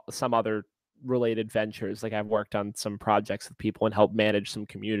some other related ventures, like I've worked on some projects with people and helped manage some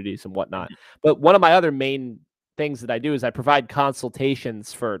communities and whatnot. But one of my other main things that I do is I provide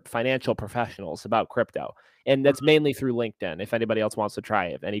consultations for financial professionals about crypto. And that's mainly through LinkedIn. If anybody else wants to try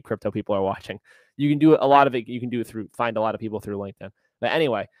it, if any crypto people are watching, you can do a lot of it. You can do it through find a lot of people through LinkedIn. But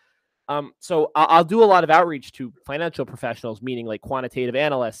anyway, so I'll do a lot of outreach to financial professionals, meaning like quantitative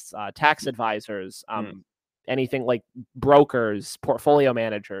analysts, tax advisors, Mm, anything like brokers, portfolio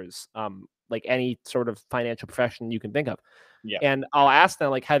managers, like any sort of financial profession you can think of. yeah. And I'll ask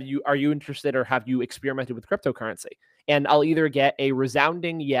them like, are you interested, or have you experimented with cryptocurrency? And I'll either get a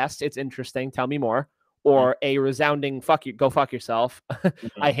resounding yes, it's interesting, tell me more, Mm, or a resounding fuck you, go fuck yourself. I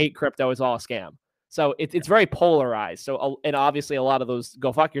mhm, hate crypto, it's all a scam. So it's very polarized. So and obviously a lot of those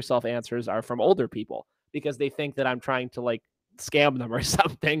go fuck yourself answers are from older people, because they think that I'm trying to like scam them or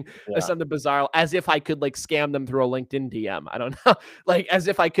yeah. something bizarre, as if I could like scam them through a LinkedIn DM. I don't know, like as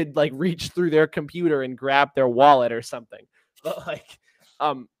if I could like reach through their computer and grab their wallet or something. But like,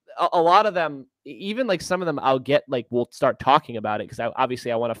 um, a lot of them, even like some of them, I'll get like we'll start talking about it, because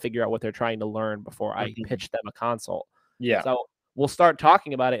obviously I want to figure out what they're trying to learn before I Mhm. pitch them a consult. Yeah. So we'll start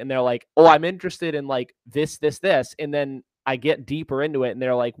talking about it, and they're like, "Oh, I'm interested in like this," and then I get deeper into it, and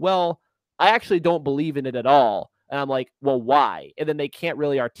they're like, "Well, I actually don't believe in it at all." And I'm like, "Well, why?" And then they can't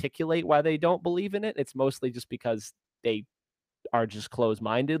really articulate why they don't believe in it. It's mostly just because they are just closed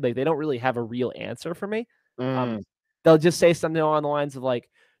minded. Like they don't really have a real answer for me. Um, Mm, they'll just say something along the lines of like,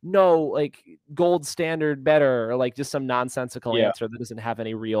 no, like gold standard better, or like just some nonsensical Yeah. answer that doesn't have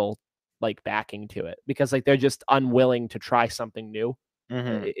any real like backing to it, because like they're just unwilling to try something new.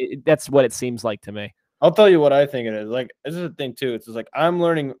 Hmm. That's what it seems like to me. I'll tell you what I think it is. Like, this is the thing too. It's just like I'm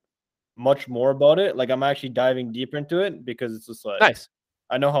learning much more about it. Like, I'm actually diving deeper into it because it's just like Nice.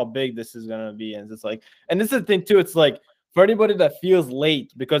 I know how big this is gonna be, and it's just like, and this is the thing too. It's like for anybody that feels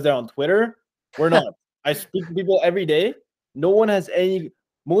late because they're on Twitter, we're not. I speak to people every day. No one has any.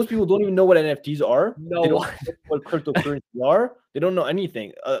 Most people don't even know what NFTs are. No They don't one. know what cryptocurrency are. They don't know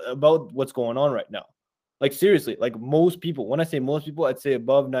anything about what's going on right now. Like, seriously, like most people. When I say most people, I'd say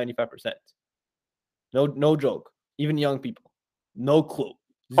above 95%. No, no joke. Even young people, no clue,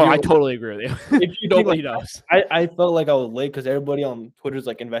 Oh, I zero. totally agree with you. If you think like Nobody knows. I felt like I was late because everybody on Twitter is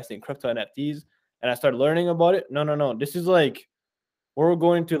like investing in crypto NFTs, and I started learning about it. No, no, no. This is like we're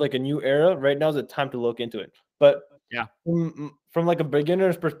going to like a new era. Right now is the time to look into it. But Yeah. from like a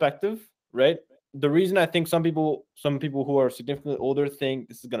beginner's perspective, right? The reason I think some people who are significantly older think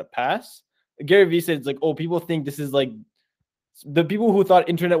this is gonna pass. Gary Vee said it's like, oh, people think this is like the people who thought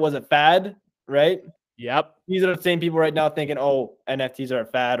internet was a fad, right? Yep. These are the same people right now thinking, oh, NFTs are a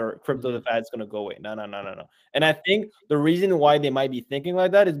fad or crypto is Mhm. a fad, it's gonna go away. No, no, no, no, no. And I think the reason why they might be thinking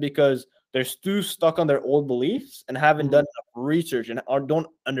like that is because they're too stuck on their old beliefs and haven't done Mhm. enough research and or don't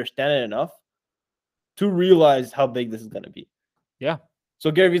understand it enough to realize how big this is gonna be. Yeah. So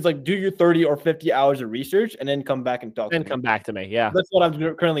Gary Vee's like, do your 30 or 50 hours of research and then come back and talk to And me. come back to me. Yeah. That's what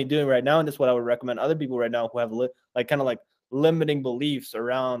I'm currently doing right now, and that's what I would recommend other people right now who have like kind of like limiting beliefs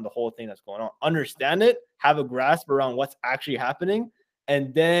around the whole thing that's going on. Understand it, have a grasp around what's actually happening,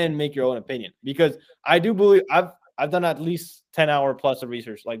 and then make your own opinion. Because I do believe I've done at least 10-hour plus of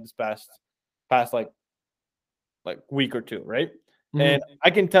research like this past like week or two, right? Mhm. And I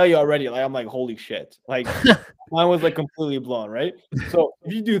can tell you already, like I'm like, holy shit, like mine was like completely blown, right? So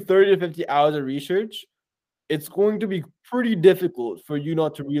if you do 30 to 50 hours of research, it's going to be pretty difficult for you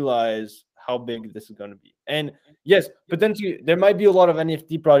not to realize how big this is going to be. And yes, potentially there might be a lot of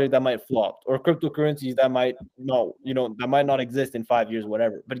NFT projects that might flop or cryptocurrencies that might no, that might not exist in 5 years,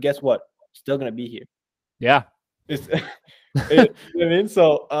 whatever. But guess what? Still going to be here. Yeah. It's, you know what I mean?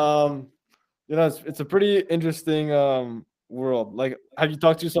 So, it's a pretty interesting world. Like, have you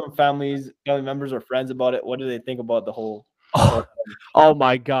talked to some family members, or friends about it? What do they think about the whole Oh, thing? oh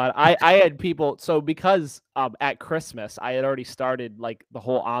my God. I had people, so because at Christmas I had already started like the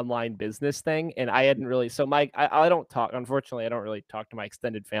whole online business thing, and I hadn't really, so I don't talk, unfortunately I don't really talk to my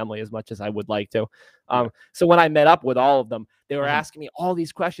extended family as much as I would like to. Yeah. So when I met up with all of them, they were Mhm. asking me all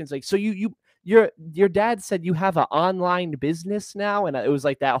these questions like, so your dad said you have an online business now, and it was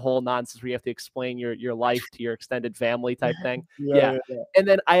like that whole nonsense where you have to explain your life to your extended family type thing. Yeah, Yeah. yeah, yeah. And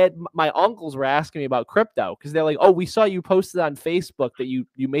then I had my uncles were asking me about crypto, because they're like, "Oh, we saw you posted on Facebook that you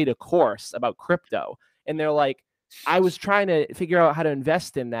made a course about crypto," and they're like, "I was trying to figure out how to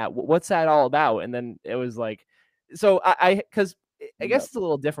invest in that. What's that all about?" And then it was like, so because I Yeah. guess it's a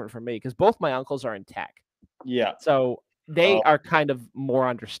little different for me because both my uncles are in tech, Yeah. so they Oh, are kind of more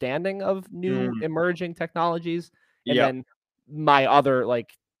understanding of new mm, emerging technologies. And yeah. then my other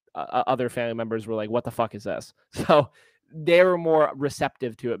other family members were like, "What the fuck is this?" So they were more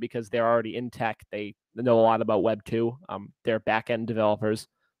receptive to it because they're already in tech. They know a lot about Web 2. They're back end developers,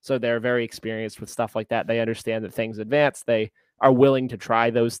 so they're very experienced with stuff like that. They understand that things advance. They are willing to try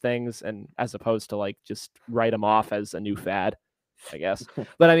those things, and as opposed to like just write them off as a new fad, I guess.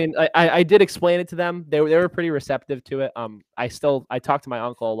 But I mean, I did explain it to them. They were pretty receptive to it. I talk to my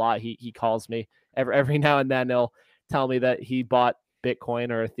uncle a lot. He calls me every now and then. He'll tell me that he bought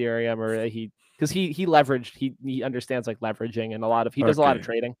Bitcoin or Ethereum, or because he leveraged, he understands like leveraging, and he does a lot of Okay.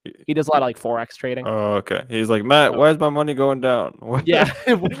 trading. He does a lot of like forex trading. Oh, okay. He's like, Matt, So why is my money going down? What? yeah,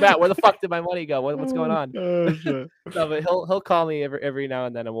 Matt, where the fuck did my money go? What's going on? Oh, shit. No, but he'll call me every now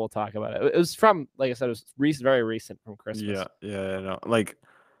and then, and we'll talk about it. It was from, like I said, it was very recent, from Yeah, Christmas. yeah, no. Like,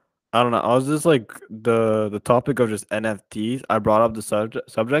 I don't know. I was just like the topic of just NFTs. I brought up the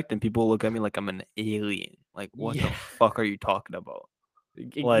subject, and people look at me like I'm an alien. Like, what the Yeah. fuck are you talking about?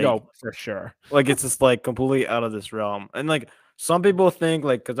 Like, No, for sure. it's just like completely out of this realm. And like some people think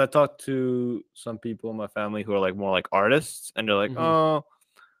like because I talked to some people in my family who are like more like artists, and they're like, Mhm. oh,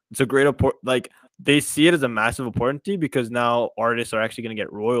 it's a like they see it as a massive opportunity because now artists are actually gonna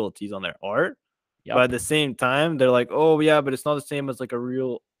get royalties on their art. But at Yep. the same time, they're like, oh yeah, but it's not the same as like a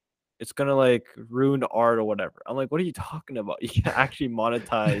real, it's gonna like ruin the art or whatever. I'm like, what are you talking about? You can actually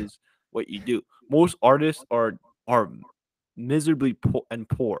monetize what you do. Most artists are miserably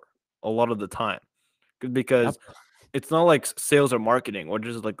poor a lot of the time because Yep. it's not like sales or marketing or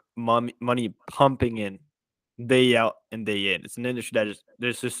just like money pumping in. day out and day in. It's an industry that is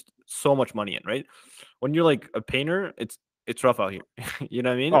there's just so much money in, right? When you're like a painter, it's rough out here. You know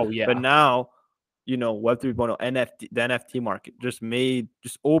what I mean? Oh But yeah. now, Web 3.0, NFT, the NFT market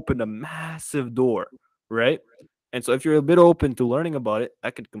just opened a massive door, right? And so if you're a bit open to learning about it,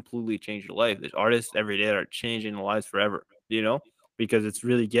 that could completely change your life. There's artists every day that are changing their lives forever, because it's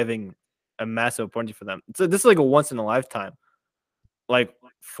really giving a massive opportunity for them. So this is like a once in a lifetime, like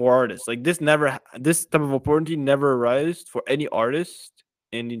for artists. Like this type of opportunity never arises for any artist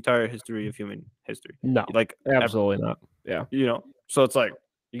in the entire history of human history. No, Like ever, absolutely not. Yeah. So it's like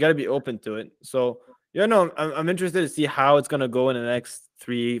you got to be open to it. So yeah, no, I'm interested to see how it's gonna go in the next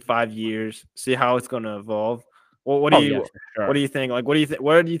 3-5 years. See how it's gonna evolve. What do Oh yeah, you for what do sure. you think? Like, what do you think?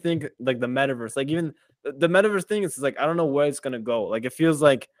 Where do you think like the metaverse? Like even the metaverse thing is like I don't know where it's gonna go. Like it feels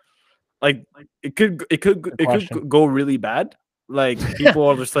like Good it could question. go really bad. Like people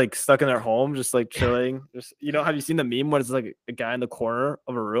are just like stuck in their home, just like chilling. Just have you seen the meme where it's like a guy in the corner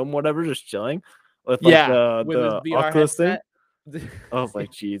of a room, whatever, just chilling with like Yeah, the with his the VR Oculus thing? headset. I was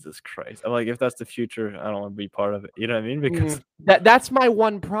like, Jesus Christ! I'm like, if that's the future, I don't want to be part of it. You know what I mean? Because That's my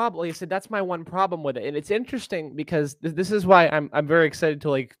one problem. Like I said, that's my one problem with it, and it's interesting because this is why I'm very excited to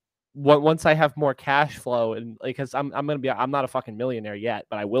like once I have more cash flow and like because I'm gonna be I'm not a fucking millionaire yet,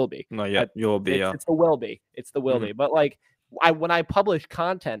 but I will be. no, yeah, you'll be, yeah. It's the will be. It's the will Hmm. be. But like when I publish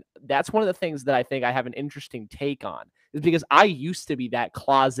content, that's one of the things that I think I have an interesting take on is because I used to be that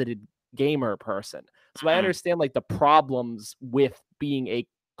closeted gamer person. So I Hmm. understand like the problems with being a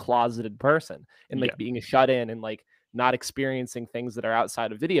closeted person and Yeah. like being a shut in and like not experiencing things that are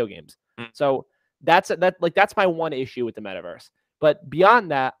outside of video games. Mm. So that's my one issue with the metaverse. But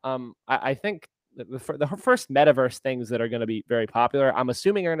beyond that, I think the first metaverse things that are going to be very popular, I'm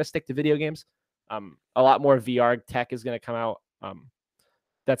assuming are going to stick to video games. A lot more VR tech is going to come out.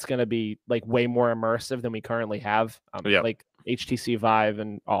 That's going to be like way more immersive than we currently have. Yeah. Like HTC Vive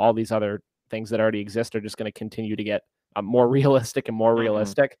and all these other things that already exist are just going to continue to get more realistic and more Hmm.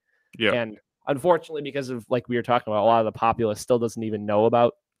 realistic. Yeah. And unfortunately, because of like we were talking about, a lot of the populace still doesn't even know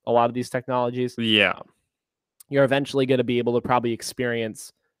about a lot of these technologies. Yeah. You're eventually going to be able to probably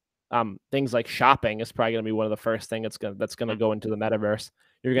experience things like shopping is probably going to be one of the first thing that's going to Mm. go into the metaverse.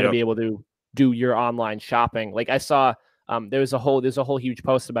 You're going to Yep. be able to do your online shopping. Like I saw, there's a whole huge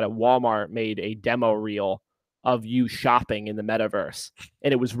post about it. Walmart made a demo reel of you shopping in the metaverse,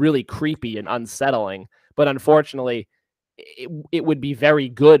 and it was really creepy and unsettling. But unfortunately, it would be very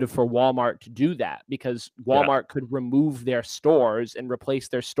good for Walmart to do that because Yeah. Walmart could remove their stores and replace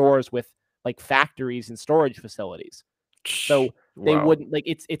their stores with like factories and storage facilities. So they Wow. wouldn't like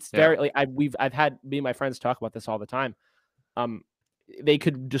it's Yeah. very like I've had me and my friends talk about this all the time. Um they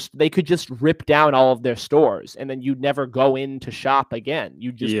could just rip down all of their stores and then you'd never go in to shop again.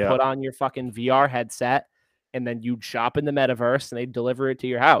 You just Yeah. put on your fucking VR headset and then you'd shop in the metaverse and they'd deliver it to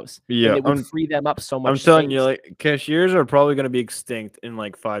your house. And Yeah. it would free them up so I'm much telling you, space. like cashiers are probably gonna be extinct in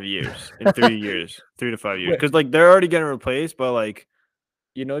like 5 years, in 3 years, 3 to 5 years, Wh- because like they're already getting replaced by like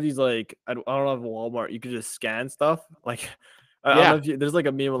these like I don't know if Walmart you could just scan stuff like I don't know yeah. if there's like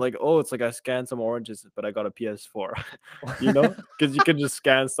a meme like oh it's like I scanned some oranges but I got a PS4, because you can just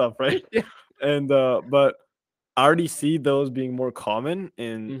scan stuff, right? Yeah. And but I already see those being more common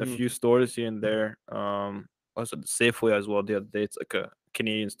in a Hmm. few stores here and there. Also the Safeway as well the other day. It's like a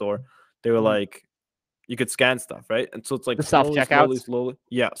Canadian store. They were Hmm. like you could scan stuff, right? And so it's like The self checkouts.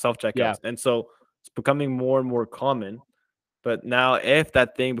 yeah, self Yeah. checkouts. And so it's becoming more and more common. But now, if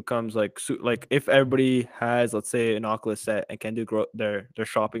that thing becomes like like if everybody has, let's say, an Oculus set and can do their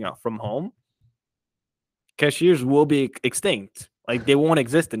shopping out from home, cashiers will be extinct. Like they won't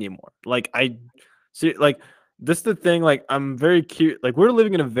exist anymore. Like I see, like this is the thing. Like I'm very curious. Like we're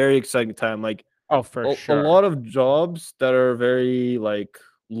living in a very exciting time. Like Oh, for a sure. lot of jobs that are very like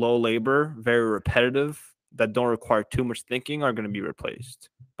low labor, very repetitive, that don't require too much thinking are going to be replaced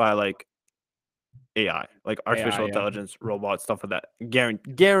by like AI, like AI, artificial yeah. intelligence, robots, stuff like that.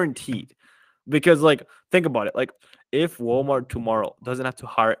 Guaranteed. Because like think about it. Like if Walmart tomorrow doesn't have to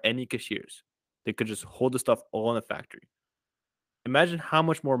hire any cashiers, they could just hold the stuff all in the factory. Imagine how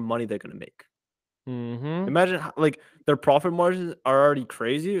much more money they're gonna make. Hmm. Imagine like their profit margins are already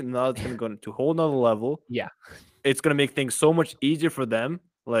crazy, and now it's gonna go into a whole nother level. Yeah. It's gonna make things so much easier for them.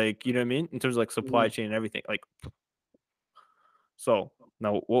 Like you know what I mean, in terms of like supply Mhm. chain and everything. Like so,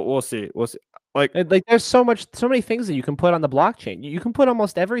 now we'll see. We'll see. Like And, like, there's so many things that you can put on the blockchain. You can put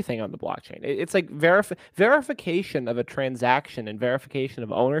almost everything on the blockchain. It's like verification of a transaction and verification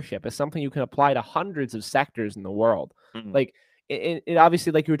of ownership is something you can apply to hundreds of sectors in the world. mm, Like, it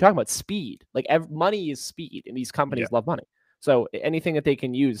obviously, like you were talking about, speed. Like, money is speed, and these yeah, companies love money. So anything that they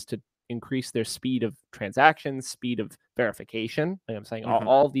can use to increase their speed of transactions, speed of verification. Like I'm saying, Hmm.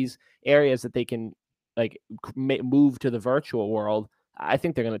 all these areas that they can like move to the virtual world, I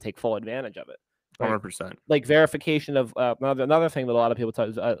think they're going to take full advantage of it. Right. 100%. Like verification of another thing that a lot of people talk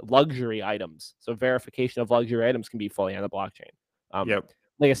is luxury items. So verification of luxury items can be fully on the blockchain. Um, Yep.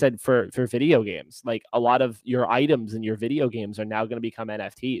 like I said, for video games, like a lot of your items in your video games are now going to become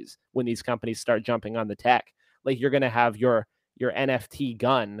NFTs when these companies start jumping on the tech. Like you're going to have your NFT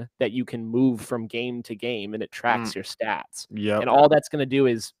gun that you can move from game to game and it Mm, tracks your stats. yep. And all that's going to do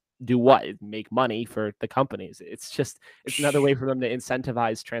is do what? Make money for the companies. It's another way for them to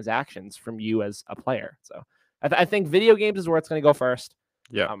incentivize transactions from you as a player. So I think video games is where it's going to go first,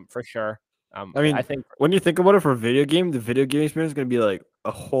 Yep. for sure. I I mean, think when you think about it for a video game, the video game experience is gonna be like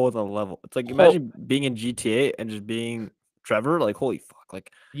a whole other level. It's like whole imagine being in GTA and just being Trevor. Like holy fuck,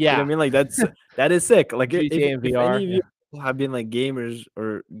 like you know what I yeah, mean? Like that is sick. Like GTA and if VR. any of Yeah, you have been like gamers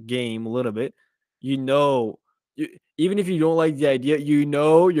or game a little bit, you know, you, even if you don't like the idea, you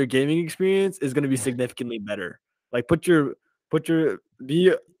know your gaming experience is gonna be significantly better. Like put your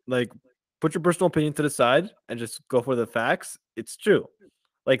be like put your personal opinion to the side and just go for the facts. It's true.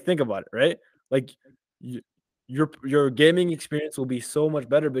 Like think about it, right? Like you, your gaming experience will be so much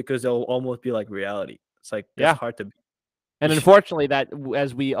better because it'll almost be like reality. It's like that's yeah. hard to And be. unfortunately, that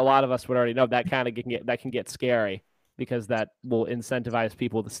as a lot of us would already know, that kind of can get scary because that will incentivize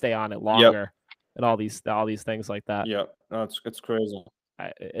people to stay on it Yep. longer and all these things like that. Yep. No, it's crazy.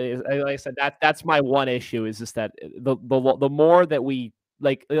 Like I said, that's my one issue is just that the more that we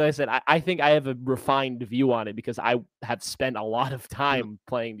like I said, I think I have a refined view on it because I have spent a lot of Mm, time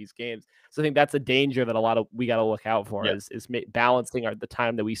playing these games. So I think that's a danger that we got to look out for yeah. is balancing the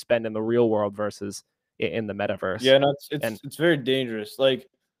time that we spend in the real world versus in the metaverse. Yeah, no, And it's very dangerous. Like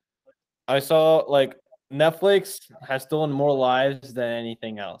I saw like Netflix has stolen more lives than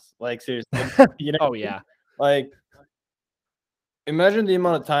anything else. Like seriously. You know, oh yeah, like imagine the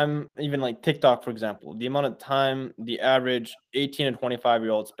amount of time, even like TikTok, for example, the amount of time the average 18 and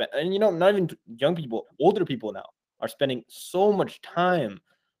 25-year-old spend, and not even young people, older people now are spending so much time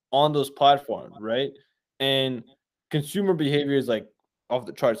on those platforms, right? And consumer behavior is like off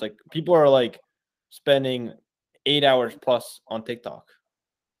the charts. Like people are like spending 8 hours plus on TikTok,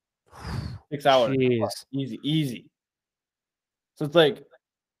 6 hours plus, jeez, easy, easy. So it's like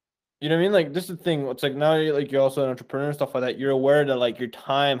you know what I mean? Like this is the thing. It's like now you're also an entrepreneur and stuff like that. You're aware that like your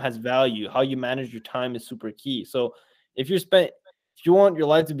time has value. How you manage your time is super key. So if you want your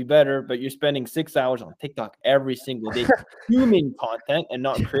life to be better, but you're spending 6 hours on TikTok every single day consuming content and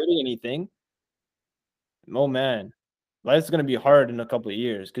not creating anything, oh man, life's gonna be hard in a couple of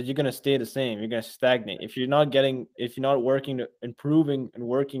years because you're gonna stay the same. You're gonna stagnate. If you're not working to improving and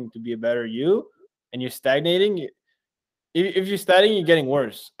working to be a better you, and you're stagnating, if you're stagnating, you're getting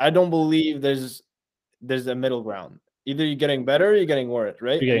worse. I don't believe there's a middle ground. Either you're getting better or you're getting worse,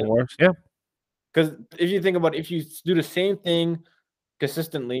 right? you're getting worse. Yeah, Because if you think about it, if you do the same thing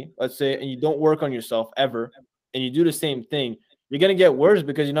consistently, let's say, and you don't work on yourself ever, and you do the same thing, you're gonna get worse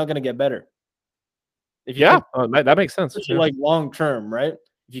because you're not gonna get better. If you yeah, think that makes sense. especially Yeah, like long term, right?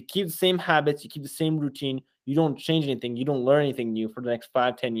 If you keep the same habits, you keep the same routine, you don't change anything, you don't learn anything new for the next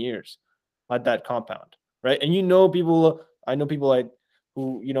 5, 10 years, like that compound, right? And I know people like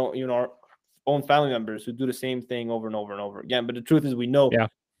who our own family members who do the same thing over and over and over again. But the truth is, we know yeah,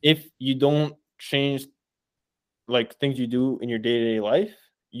 if you don't change like things you do in your day to day life,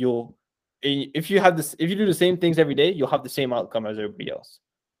 you'll if you do the same things every day, you'll have the same outcome as everybody else.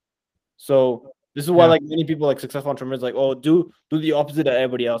 So this is why yeah, like many people like successful entrepreneurs like, oh, do the opposite that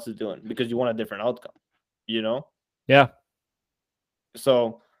everybody else is doing because you want a different outcome, you know? yeah.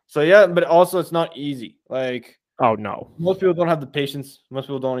 So yeah, but also it's not easy. Like Oh no. most people don't have the patience. Most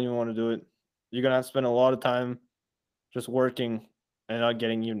people don't even want to do it. You're gonna have to spend a lot of time just working and not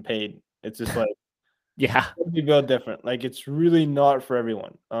getting even paid. It's just like Yeah, it'll be built different. Like it's really not for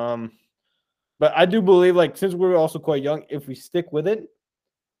everyone. But I do believe like since we're also quite young, if we stick with it,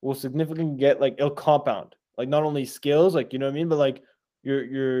 will significantly get like it'll compound like not only skills like you know what I mean but like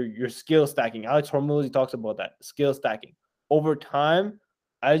your skill stacking. Alex Hormozy talks about that skill stacking over time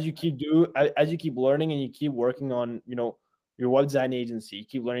as you keep learning and you keep working on your web design agency, you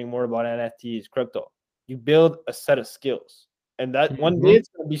keep learning more about NFTs, crypto, you build a set of skills and that one day hmm it's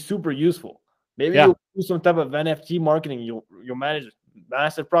going to be super useful. Maybe yeah, you'll do some type of NFT marketing, you'll manage a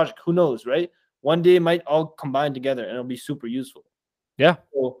massive project, who knows, right? One day it might all combine together and it'll be super useful. yeah.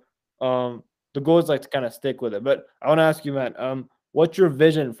 So, the goal is like to kind of stick with it. But I want to ask you, Matt, what's your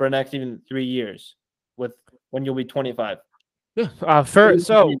vision for the next even 3 years with when you'll be 25? Yeah. What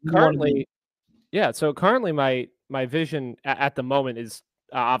So do you want to be? currently, yeah. So currently, my vision at the moment is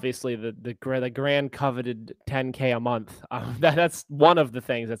obviously the grand coveted 10K a month. That's one of the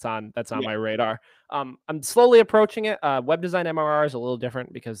things that's on Yeah. my radar. I'm slowly approaching it. Web design MRR is a little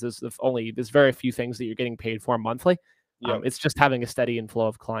different because there's very few things that you're getting paid for monthly. Yep. It's just having a steady inflow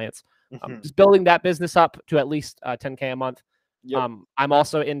of clients. Mhm. Just building that business up to at least 10K a month. Yep. I'm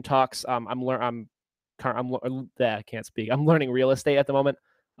also in talks. I can't speak. I'm learning real estate at the moment.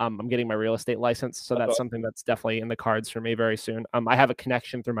 I'm getting my real estate license, so That's that's awesome. something that's definitely in the cards for me very soon. I have a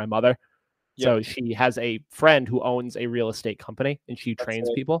connection through my mother, Yep. so she has a friend who owns a real estate company, and she That's trains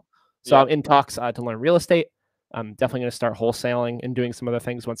it. people. So Yep. I'm in talks to learn real estate. I'm definitely going to start wholesaling and doing some other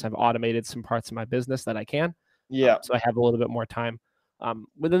things once I've automated some parts of my business that I can. Yeah. So I have a little bit more time.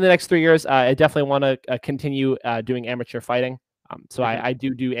 Within the next 3 years, I definitely want to continue doing amateur fighting. So Mhm. I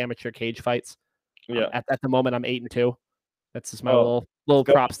do amateur cage fights. Yeah. At the moment, I'm 8-2. That's just my Oh, let's little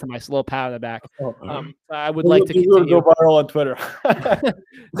go. props to my little pat on the back. Oh. I would This like will to this will go continue. viral on Twitter.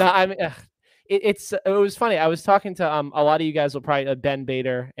 No, it was funny. I was talking to a lot of you guys will probably Ben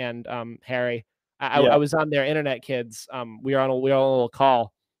Bader and Harry. Yeah. I was on their internet kids. We were on a little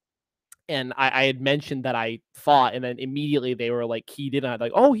call, and I had mentioned that I fought, and then immediately they were like keyed in on it,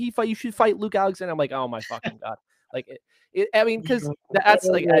 like, oh, he fight, you should fight Luke Alexander. I'm like, oh my fucking god, like I mean, because that's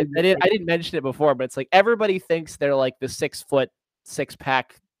like I didn't mention it before, but it's like everybody thinks they're like the 6 foot 6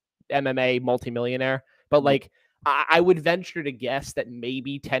 pack MMA multimillionaire, but Yeah. like I would venture to guess that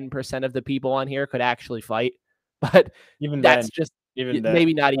maybe 10% of the people on here could actually fight, but Even that's then, just even then,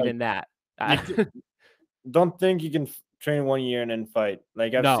 maybe not like even that. you don't think you can train 1 year and then fight.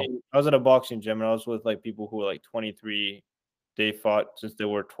 Like No, I was at a boxing gym and I was with like people who were like 23. They fought since they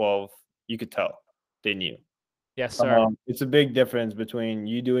were 12. You could tell they knew. yes, sir. It's a big difference between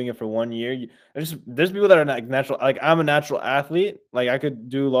you doing it for 1 year. There's people that are like natural. Like I'm a natural athlete. Like I could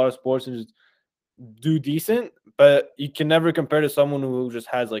do a lot of sports and just do decent, but you can never compare to someone who just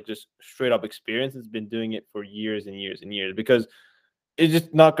has like just straight up experience and has been doing it for years and years and years because it's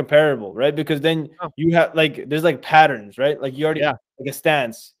just not comparable, right? Because then Oh, you have like there's like patterns, right? Like you already yeah, like a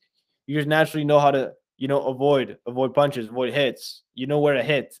stance. You just naturally know how to, avoid punches, avoid hits. You know where to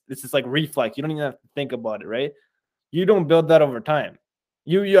hit. This is like reflex. You don't even have to think about it, right? You don't build that over time.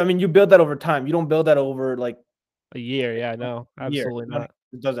 I mean, you build that over time. You don't build that over like a year. Yeah, a no, year. absolutely not.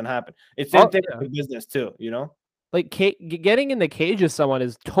 It doesn't happen. It's same Oh, thing yeah. with business too, you know? Like getting in the cage with someone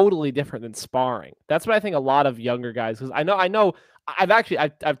is totally different than sparring. That's what I think a lot of younger guys, because I know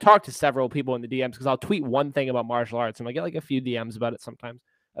I've talked to several people in the DMs because I'll tweet one thing about martial arts and I get like a few DMs about it sometimes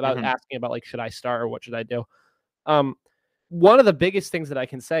about Mhm. asking about like should I start or what should I do. Um, One of the biggest things that I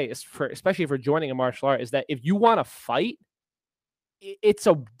can say is for especially for joining a martial art is that if you want to fight, it's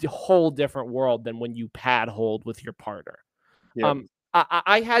a whole different world than when you pad hold with your partner. Yep.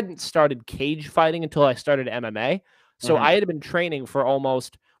 I hadn't started cage fighting until I started MMA. So Mhm. I had been training for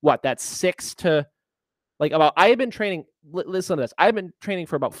almost what that 6 to like about I had been training listen to this. I had been training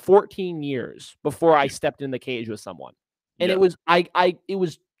for about 14 years before I Yeah. stepped in the cage with someone. And Yeah. it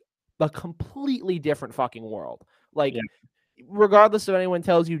was a completely different fucking world. Yeah. Like regardless of anyone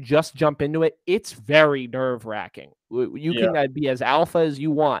tells you just jump into it, it's very nerve wracking. You Yeah. can be as alpha as you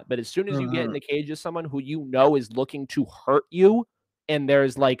want, but as soon as you get in Mhm. the cage with someone who you know is looking to hurt you, and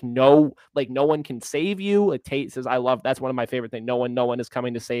there's no one can save you. Like Tate says, I love that's one of my favorite things. No one is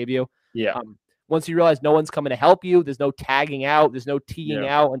coming to save you. Yeah. Once you realize no one's coming to help you, there's no tagging out, there's no teeing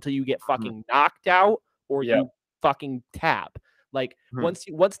Yeah. out until you get Mhm. fucking knocked out or Yeah. you fucking tap. Like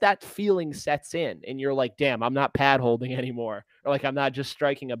Mhm. once that feeling sets in and you're like, damn, I'm not pad holding anymore, or like I'm not just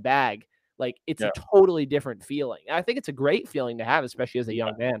striking a bag, like it's a Yeah. totally different feeling. And I think it's a great feeling to have, especially as a Yeah.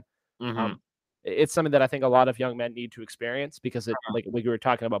 young man. Mhm. Um, it's something that I think a lot of young men need to experience because it, Mhm. like we were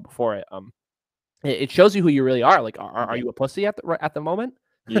talking about before, it shows you who you really are. Like, are Yeah. you a pussy at the moment?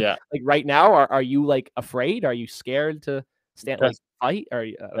 Yeah. Like right now, are you like afraid? Are you scared to stand like Test fight? Are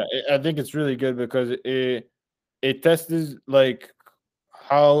you? yeah, I think it's really good because it tests like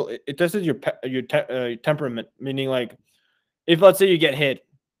how it tests your temperament, meaning like if let's say you get hit,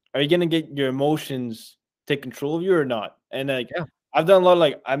 are you gonna get your emotions take control of you or not? And like Yeah. I've done a lot of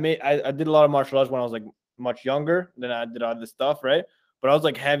like I did a lot of martial arts when I was like much younger than I did other stuff, right? But I was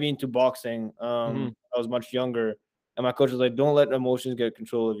like heavy into boxing. Hmm. I was much younger. And my coach was like, don't let emotions get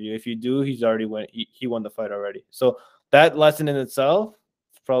control of you. If you do, he's already won he won the fight already. So that lesson in itself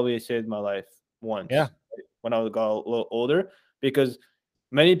probably saved my life Yeah. once when I got a little older because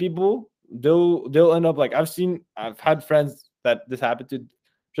many people they'll end up like I've had friends that this happened to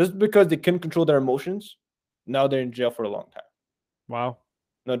just because they couldn't control their emotions. Now they're in jail for a long time. Wow.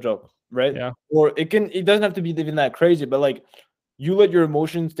 No joke, right? Yeah. Or it doesn't have to be even that crazy, but like you let your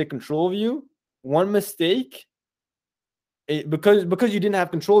emotions take control of you. One mistake, because you didn't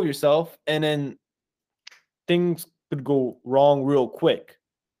have control of yourself, and then things could go wrong real quick.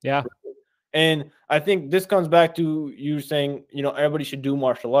 Yeah. And I think this comes back to you saying, everybody should do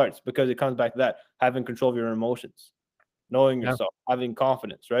martial arts, because it comes back to that, having control of your emotions, knowing Yeah. yourself, having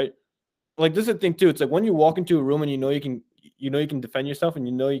confidence, right? Like, this is the thing too. It's like when you walk into a room and you can defend yourself, and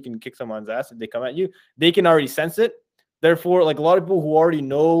you can kick someone's ass if they come at you, they can already sense it. Therefore, like, a lot of people who already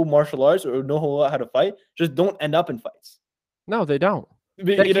know martial arts or know how to fight just don't end up in fights. No, they don't.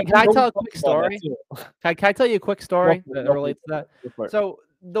 You know, Can I tell nobody a talks quick about that story? too. Can I tell you a quick story that Go for it, relates to that? go for it. So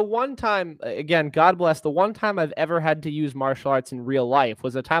the one time, again, God bless, the one time I've ever had to use martial arts in real life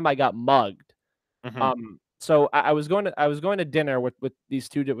was the time I got mugged. Mhm, So I was going to dinner with with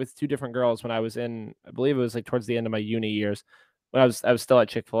two different girls when I was in, I believe it was like towards the end of my uni years, when I was still at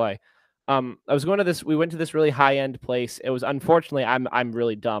Chick-fil-A. I was going to this. We went to this really high end place. It was, unfortunately, I'm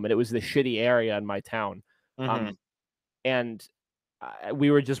really dumb, and it was the shitty area in my town. mhm, Um, and we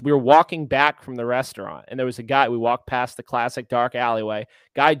were walking back from the restaurant, and there was a guy. We walked past the classic dark alleyway.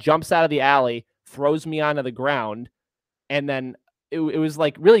 Guy jumps out of the alley, throws me onto the ground, and then it was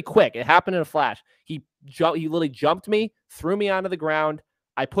like really quick. It happened in a flash. He literally jumped me, threw me onto the ground.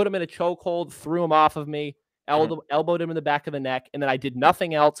 I put him in a chokehold, threw him off of me, mhm, elbowed him in the back of the neck, and then I did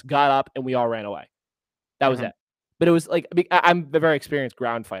nothing else. Got up, and we all ran away. That was mhm. it. But it was like, I'm a very experienced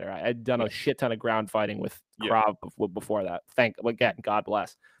ground fighter. I'd done Yeah, a shit ton of ground fighting with yeah. Krav before that. Again, God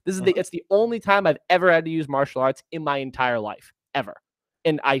bless. This is Mhm. it's the only time I've ever had to use martial arts in my entire life, ever.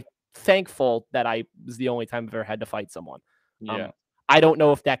 And I thankful that I was the only time I've ever had to fight someone. Yeah, Um, I don't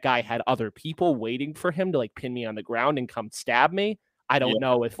know if that guy had other people waiting for him to like pin me on the ground and come stab me. I don't yeah,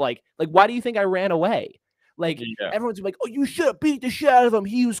 know if like why do you think I ran away? Like yeah. everyone's like, oh, you should have beat the shit out of him.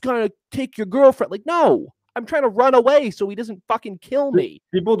 He was gonna take your girlfriend. Like, no, I'm trying to run away so he doesn't fucking kill me.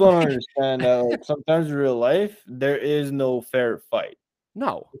 People don't Like, understand that, like, sometimes in real life, there is no fair fight.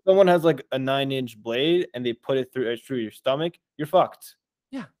 no. If someone has, like, a 9-inch blade and they put it through your stomach, you're fucked,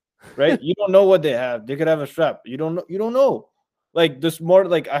 Yeah. right? You don't know what they have. They could have a strap. You don't know. Like, this more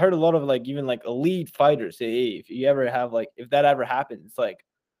like, I heard a lot of, like, even, like, elite fighters say, "Hey, if that ever happens, it's like,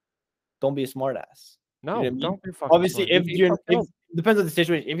 don't be a smartass." You know No, what I mean? don't be fucking Obviously, smart. You if get you're yourself if killed. depends on the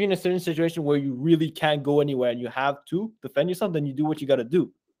situation. If you're in a certain situation where you really can't go anywhere and you have to defend yourself, then you do what you gotta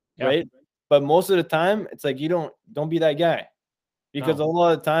do, Yeah. right? But most of the time, it's like, you don't be that guy, because No. a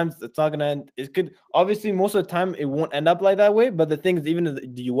lot of times it's not gonna end. It could, obviously, most of the time it won't end up like that way. But the thing is, even in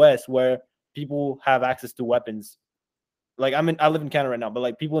the US, where people have access to weapons, like, I live in Canada right now, but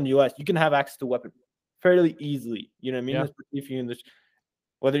like people in the US, you can have access to weapons fairly easily. You know what I mean? Yeah. Especially if you're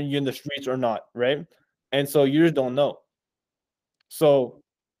whether you're in the streets or not, right? And so you just don't know. So,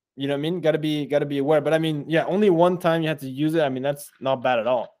 you know what I mean? Gotta be aware. But I mean, yeah, only one time you had to use it. I mean, that's not bad at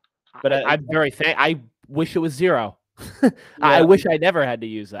all. But I'm very I wish it was zero. I yeah, wish I never had to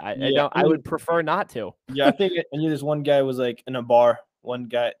use that. I yeah. don't. I I mean, would prefer not to. yeah, I think I knew this one guy was like in a bar. One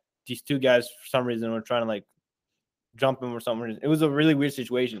guy, these two guys for some reason were trying to like jump him or something. It was a really weird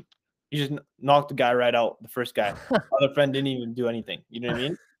situation. He just knocked the guy right out. The first guy, other friend didn't even do anything. You know what I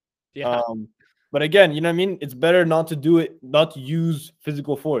mean? Yeah. Um, but again, you know what I mean? It's better not to do it, not to use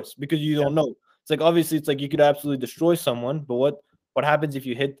physical force, because you Yeah. don't know. It's like, obviously, it's like you could absolutely destroy someone, but what happens if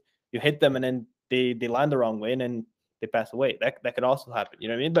you hit them and then they land the wrong way and then they pass away? That could also happen. You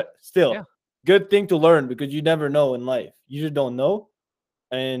know what I mean? But still, Yeah. good thing to learn, because you never know in life. You just don't know.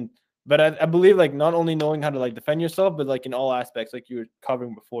 And but I believe, like, not only knowing how to like defend yourself, but like in all aspects, like you were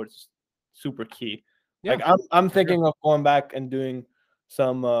covering before, it's super key. Like, Yeah. I'm For sure. thinking of going back and doing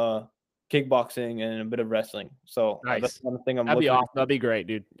some kickboxing and a bit of wrestling. So that's Nice. one thing I'm That'd be looking awesome. That'd be great,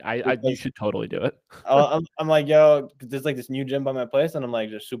 dude. You because should totally do it. I'm like, yo, 'cause there's like this new gym by my place, and I'm like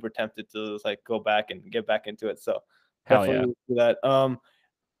just super tempted to just like go back and get back into it. So Hell yeah. definitely do that.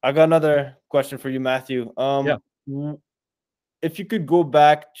 I got another question for you, Matthew. Yeah. If you could go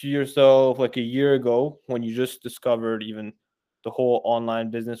back to yourself like a year ago when you just discovered even the whole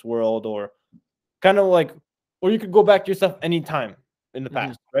online business world, or kind of like, or you could go back to yourself anytime in the Mhm.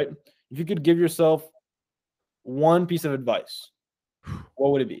 past, right? If you could give yourself one piece of advice,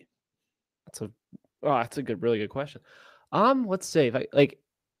 what would it be? That's a that's a really good question. Let's say if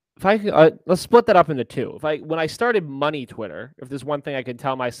I could, let's split that up into two. When I started Money Twitter, if there's one thing I could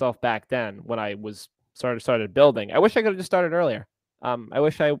tell myself back then when I was started building, I wish I could have just started earlier. I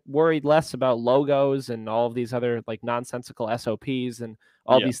wish I worried less about logos and all of these other like nonsensical SOPs and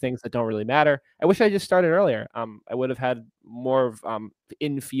all Yeah. these things that don't really matter. I wish I just started earlier. I would have had more of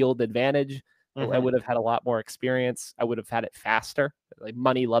in-field advantage. I Hmm. would have had a lot more experience. I would have had it faster. Like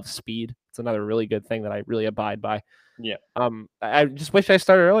money loves speed. It's another really good thing that I really abide by. Yeah. I just wish I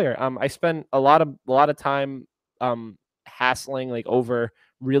started earlier. I spent a lot of time um hassling like over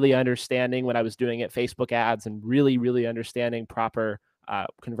really understanding when I was doing it, Facebook ads, and really, really understanding proper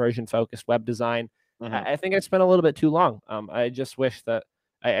conversion focused web design. Hmm. I think I spent a little bit too long. I just wish that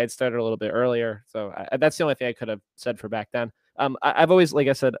I had started a little bit earlier. So that's the only thing I could have said for back then. I've always, like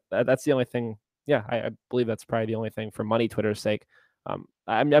I said, that's the only thing. Yeah, I believe that's probably the only thing for money Twitter's sake. I'm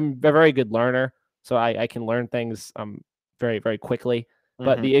a very good learner, so I can learn things very, very quickly.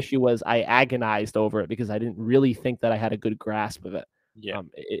 But Hmm. the issue was I agonized over it because I didn't really think that I had a good grasp of it. Yeah.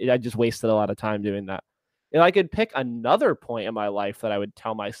 I just wasted a lot of time doing that. If I could pick another point in my life that I would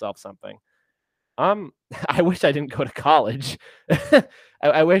tell myself something, I wish I didn't go to college.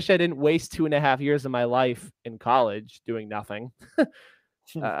 I wish I didn't waste 2.5 years of my life in college doing nothing.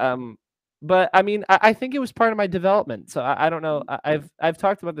 Um, but I mean, I think it was part of my development. So I don't know. I've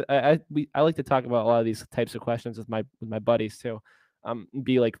talked about I like to talk about a lot of these types of questions with my buddies too.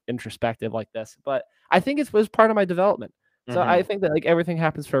 Be like introspective like this, but I think it was part of my development. So I Hmm. think that like everything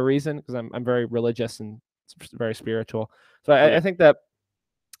happens for a reason because I'm very religious and very spiritual. So Yeah. I think that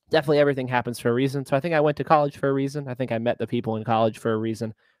definitely everything happens for a reason. So I think I went to college for a reason. I think I met the people in college for a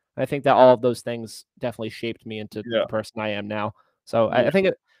reason. I think that all of those things definitely shaped me into Yeah. the person I am now. So Yeah. I think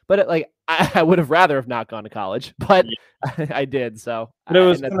it, but it, like I would have rather have not gone to college, but Yeah. I did. So But it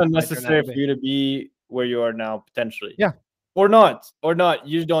was and that's kind of what I turned out necessary to for be. you to be where you are now, potentially, Yeah, or not.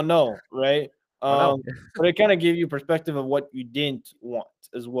 You just don't know, right? I know. But it kind of gave you perspective of what you didn't want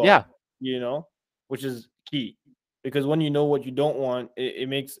as Yeah, well, which is key. Because when you know what you don't want,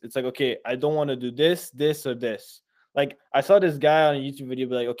 it's like, okay, I don't want to do this, this, or this. Like I saw this guy on a YouTube video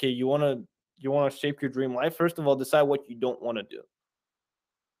be like, okay, you wanna shape your dream life. First of all, decide what you don't want to do,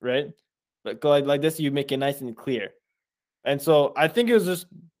 right? Like this, you make it nice and clear. And so I think it was just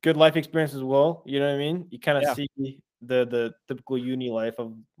good life experience as well. You know what I mean? You kind of yeah, see the typical uni life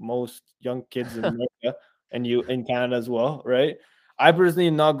of most young kids in America and you in Canada as well, right? I personally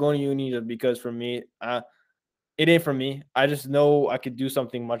am not going to uni just because for me, it ain't for me. I just know I could do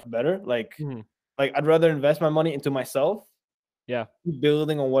something much better. mhm, Like I'd rather invest my money into myself, yeah, keep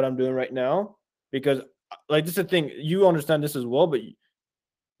building on what I'm doing right now, because like this is the thing. You understand this as well, but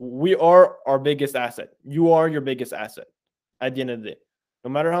we are our biggest asset. You are your biggest asset at the end of the day. No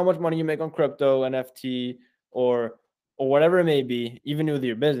matter how much money you make on crypto, NFT, or whatever it may be, even with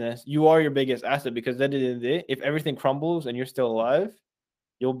your business, you are your biggest asset because at the end of the day, if everything crumbles and you're still alive,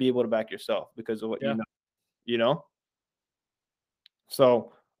 you'll be able to back yourself because of what yeah, you know.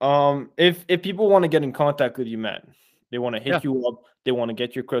 So, if people want to get in contact with you, man, they want to yeah. hit you up, they want to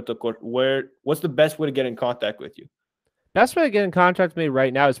get your crypto course. What's the best way to get in contact with you? Best way to get in contact with me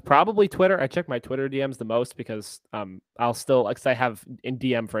right now is probably Twitter. I check my Twitter DMs the most because I'll still because I have in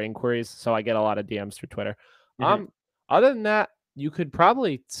DM for inquiries, so I get a lot of DMs through Twitter. Mhm. Um, Other than that, you could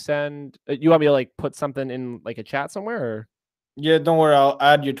probably send. You want me to like put something in like a chat somewhere, Yeah, don't worry. I'll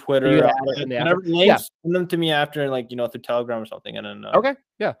add your or you Twitter. gonna add it in the after? Whatever Yeah. links, send them to me after, like through Telegram or something, and then Okay.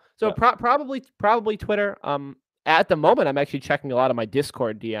 Yeah. So yeah. probably Twitter. At the moment, I'm actually checking a lot of my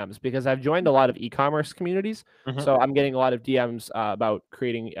Discord DMs because I've joined a lot of e-commerce communities. Mhm. So I'm getting a lot of DMs about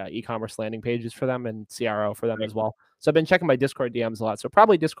creating e-commerce landing pages for them and CRO for them Right. as well. So I've been checking my Discord DMs a lot. So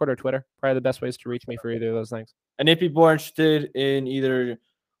probably Discord or Twitter, probably the best ways to reach me for either of those things. And if people are interested in either,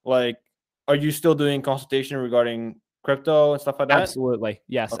 like, are you still doing consultation regarding crypto and stuff like that? Absolutely.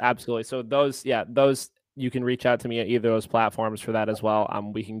 Yes, Okay. absolutely. So those you can reach out to me at either of those platforms for that as well.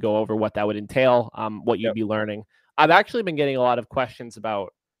 We can go over what that would entail, what you'd Yep. be learning. I've actually been getting a lot of questions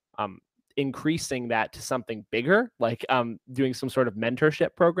about um, increasing that to something bigger, like doing some sort of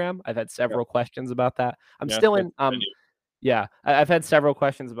mentorship program. I've had Yep. several questions about that. I'm Yeah, still that's in. a good idea. Yeah, I've had several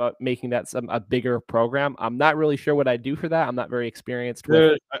questions about making that a bigger program. I'm not really sure what I do for that. I'm not very experienced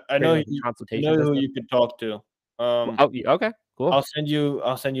with I creating know like a I consultation know who business. you could talk to. Um, Oh, okay, cool. I'll send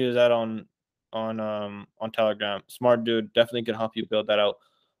you that on Telegram. Smart dude, definitely can help you build that out.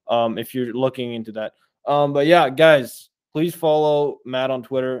 If you're looking into that. But yeah, guys, please follow Matt on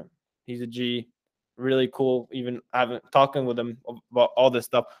Twitter. He's a G, really cool. Even having talking with him about all this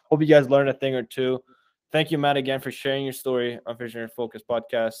stuff. Hope you guys learned a thing or two. Thank you, Matt, again for sharing your story on Visionary Focus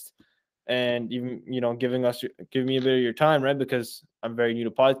podcast and even giving me a bit of your time, right? Because I'm very new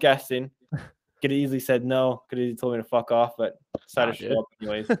to podcasting. Could have easily said no. Could have easily told me to fuck off, but decided Nah, to show dude, up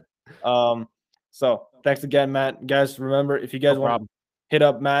anyways. Um, so thanks again, Matt. Guys, remember if you no guys want to problem. hit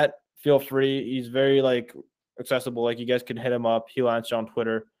up Matt, feel free. He's very like accessible. Like you guys can hit him up. He'll answer on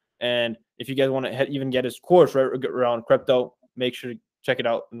Twitter. And if you guys want to even get his course right around crypto, make sure to check it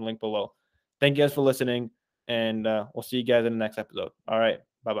out in the link below. Thank you guys for listening, and we'll see you guys in the next episode. All right,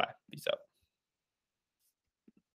 bye bye. Peace out.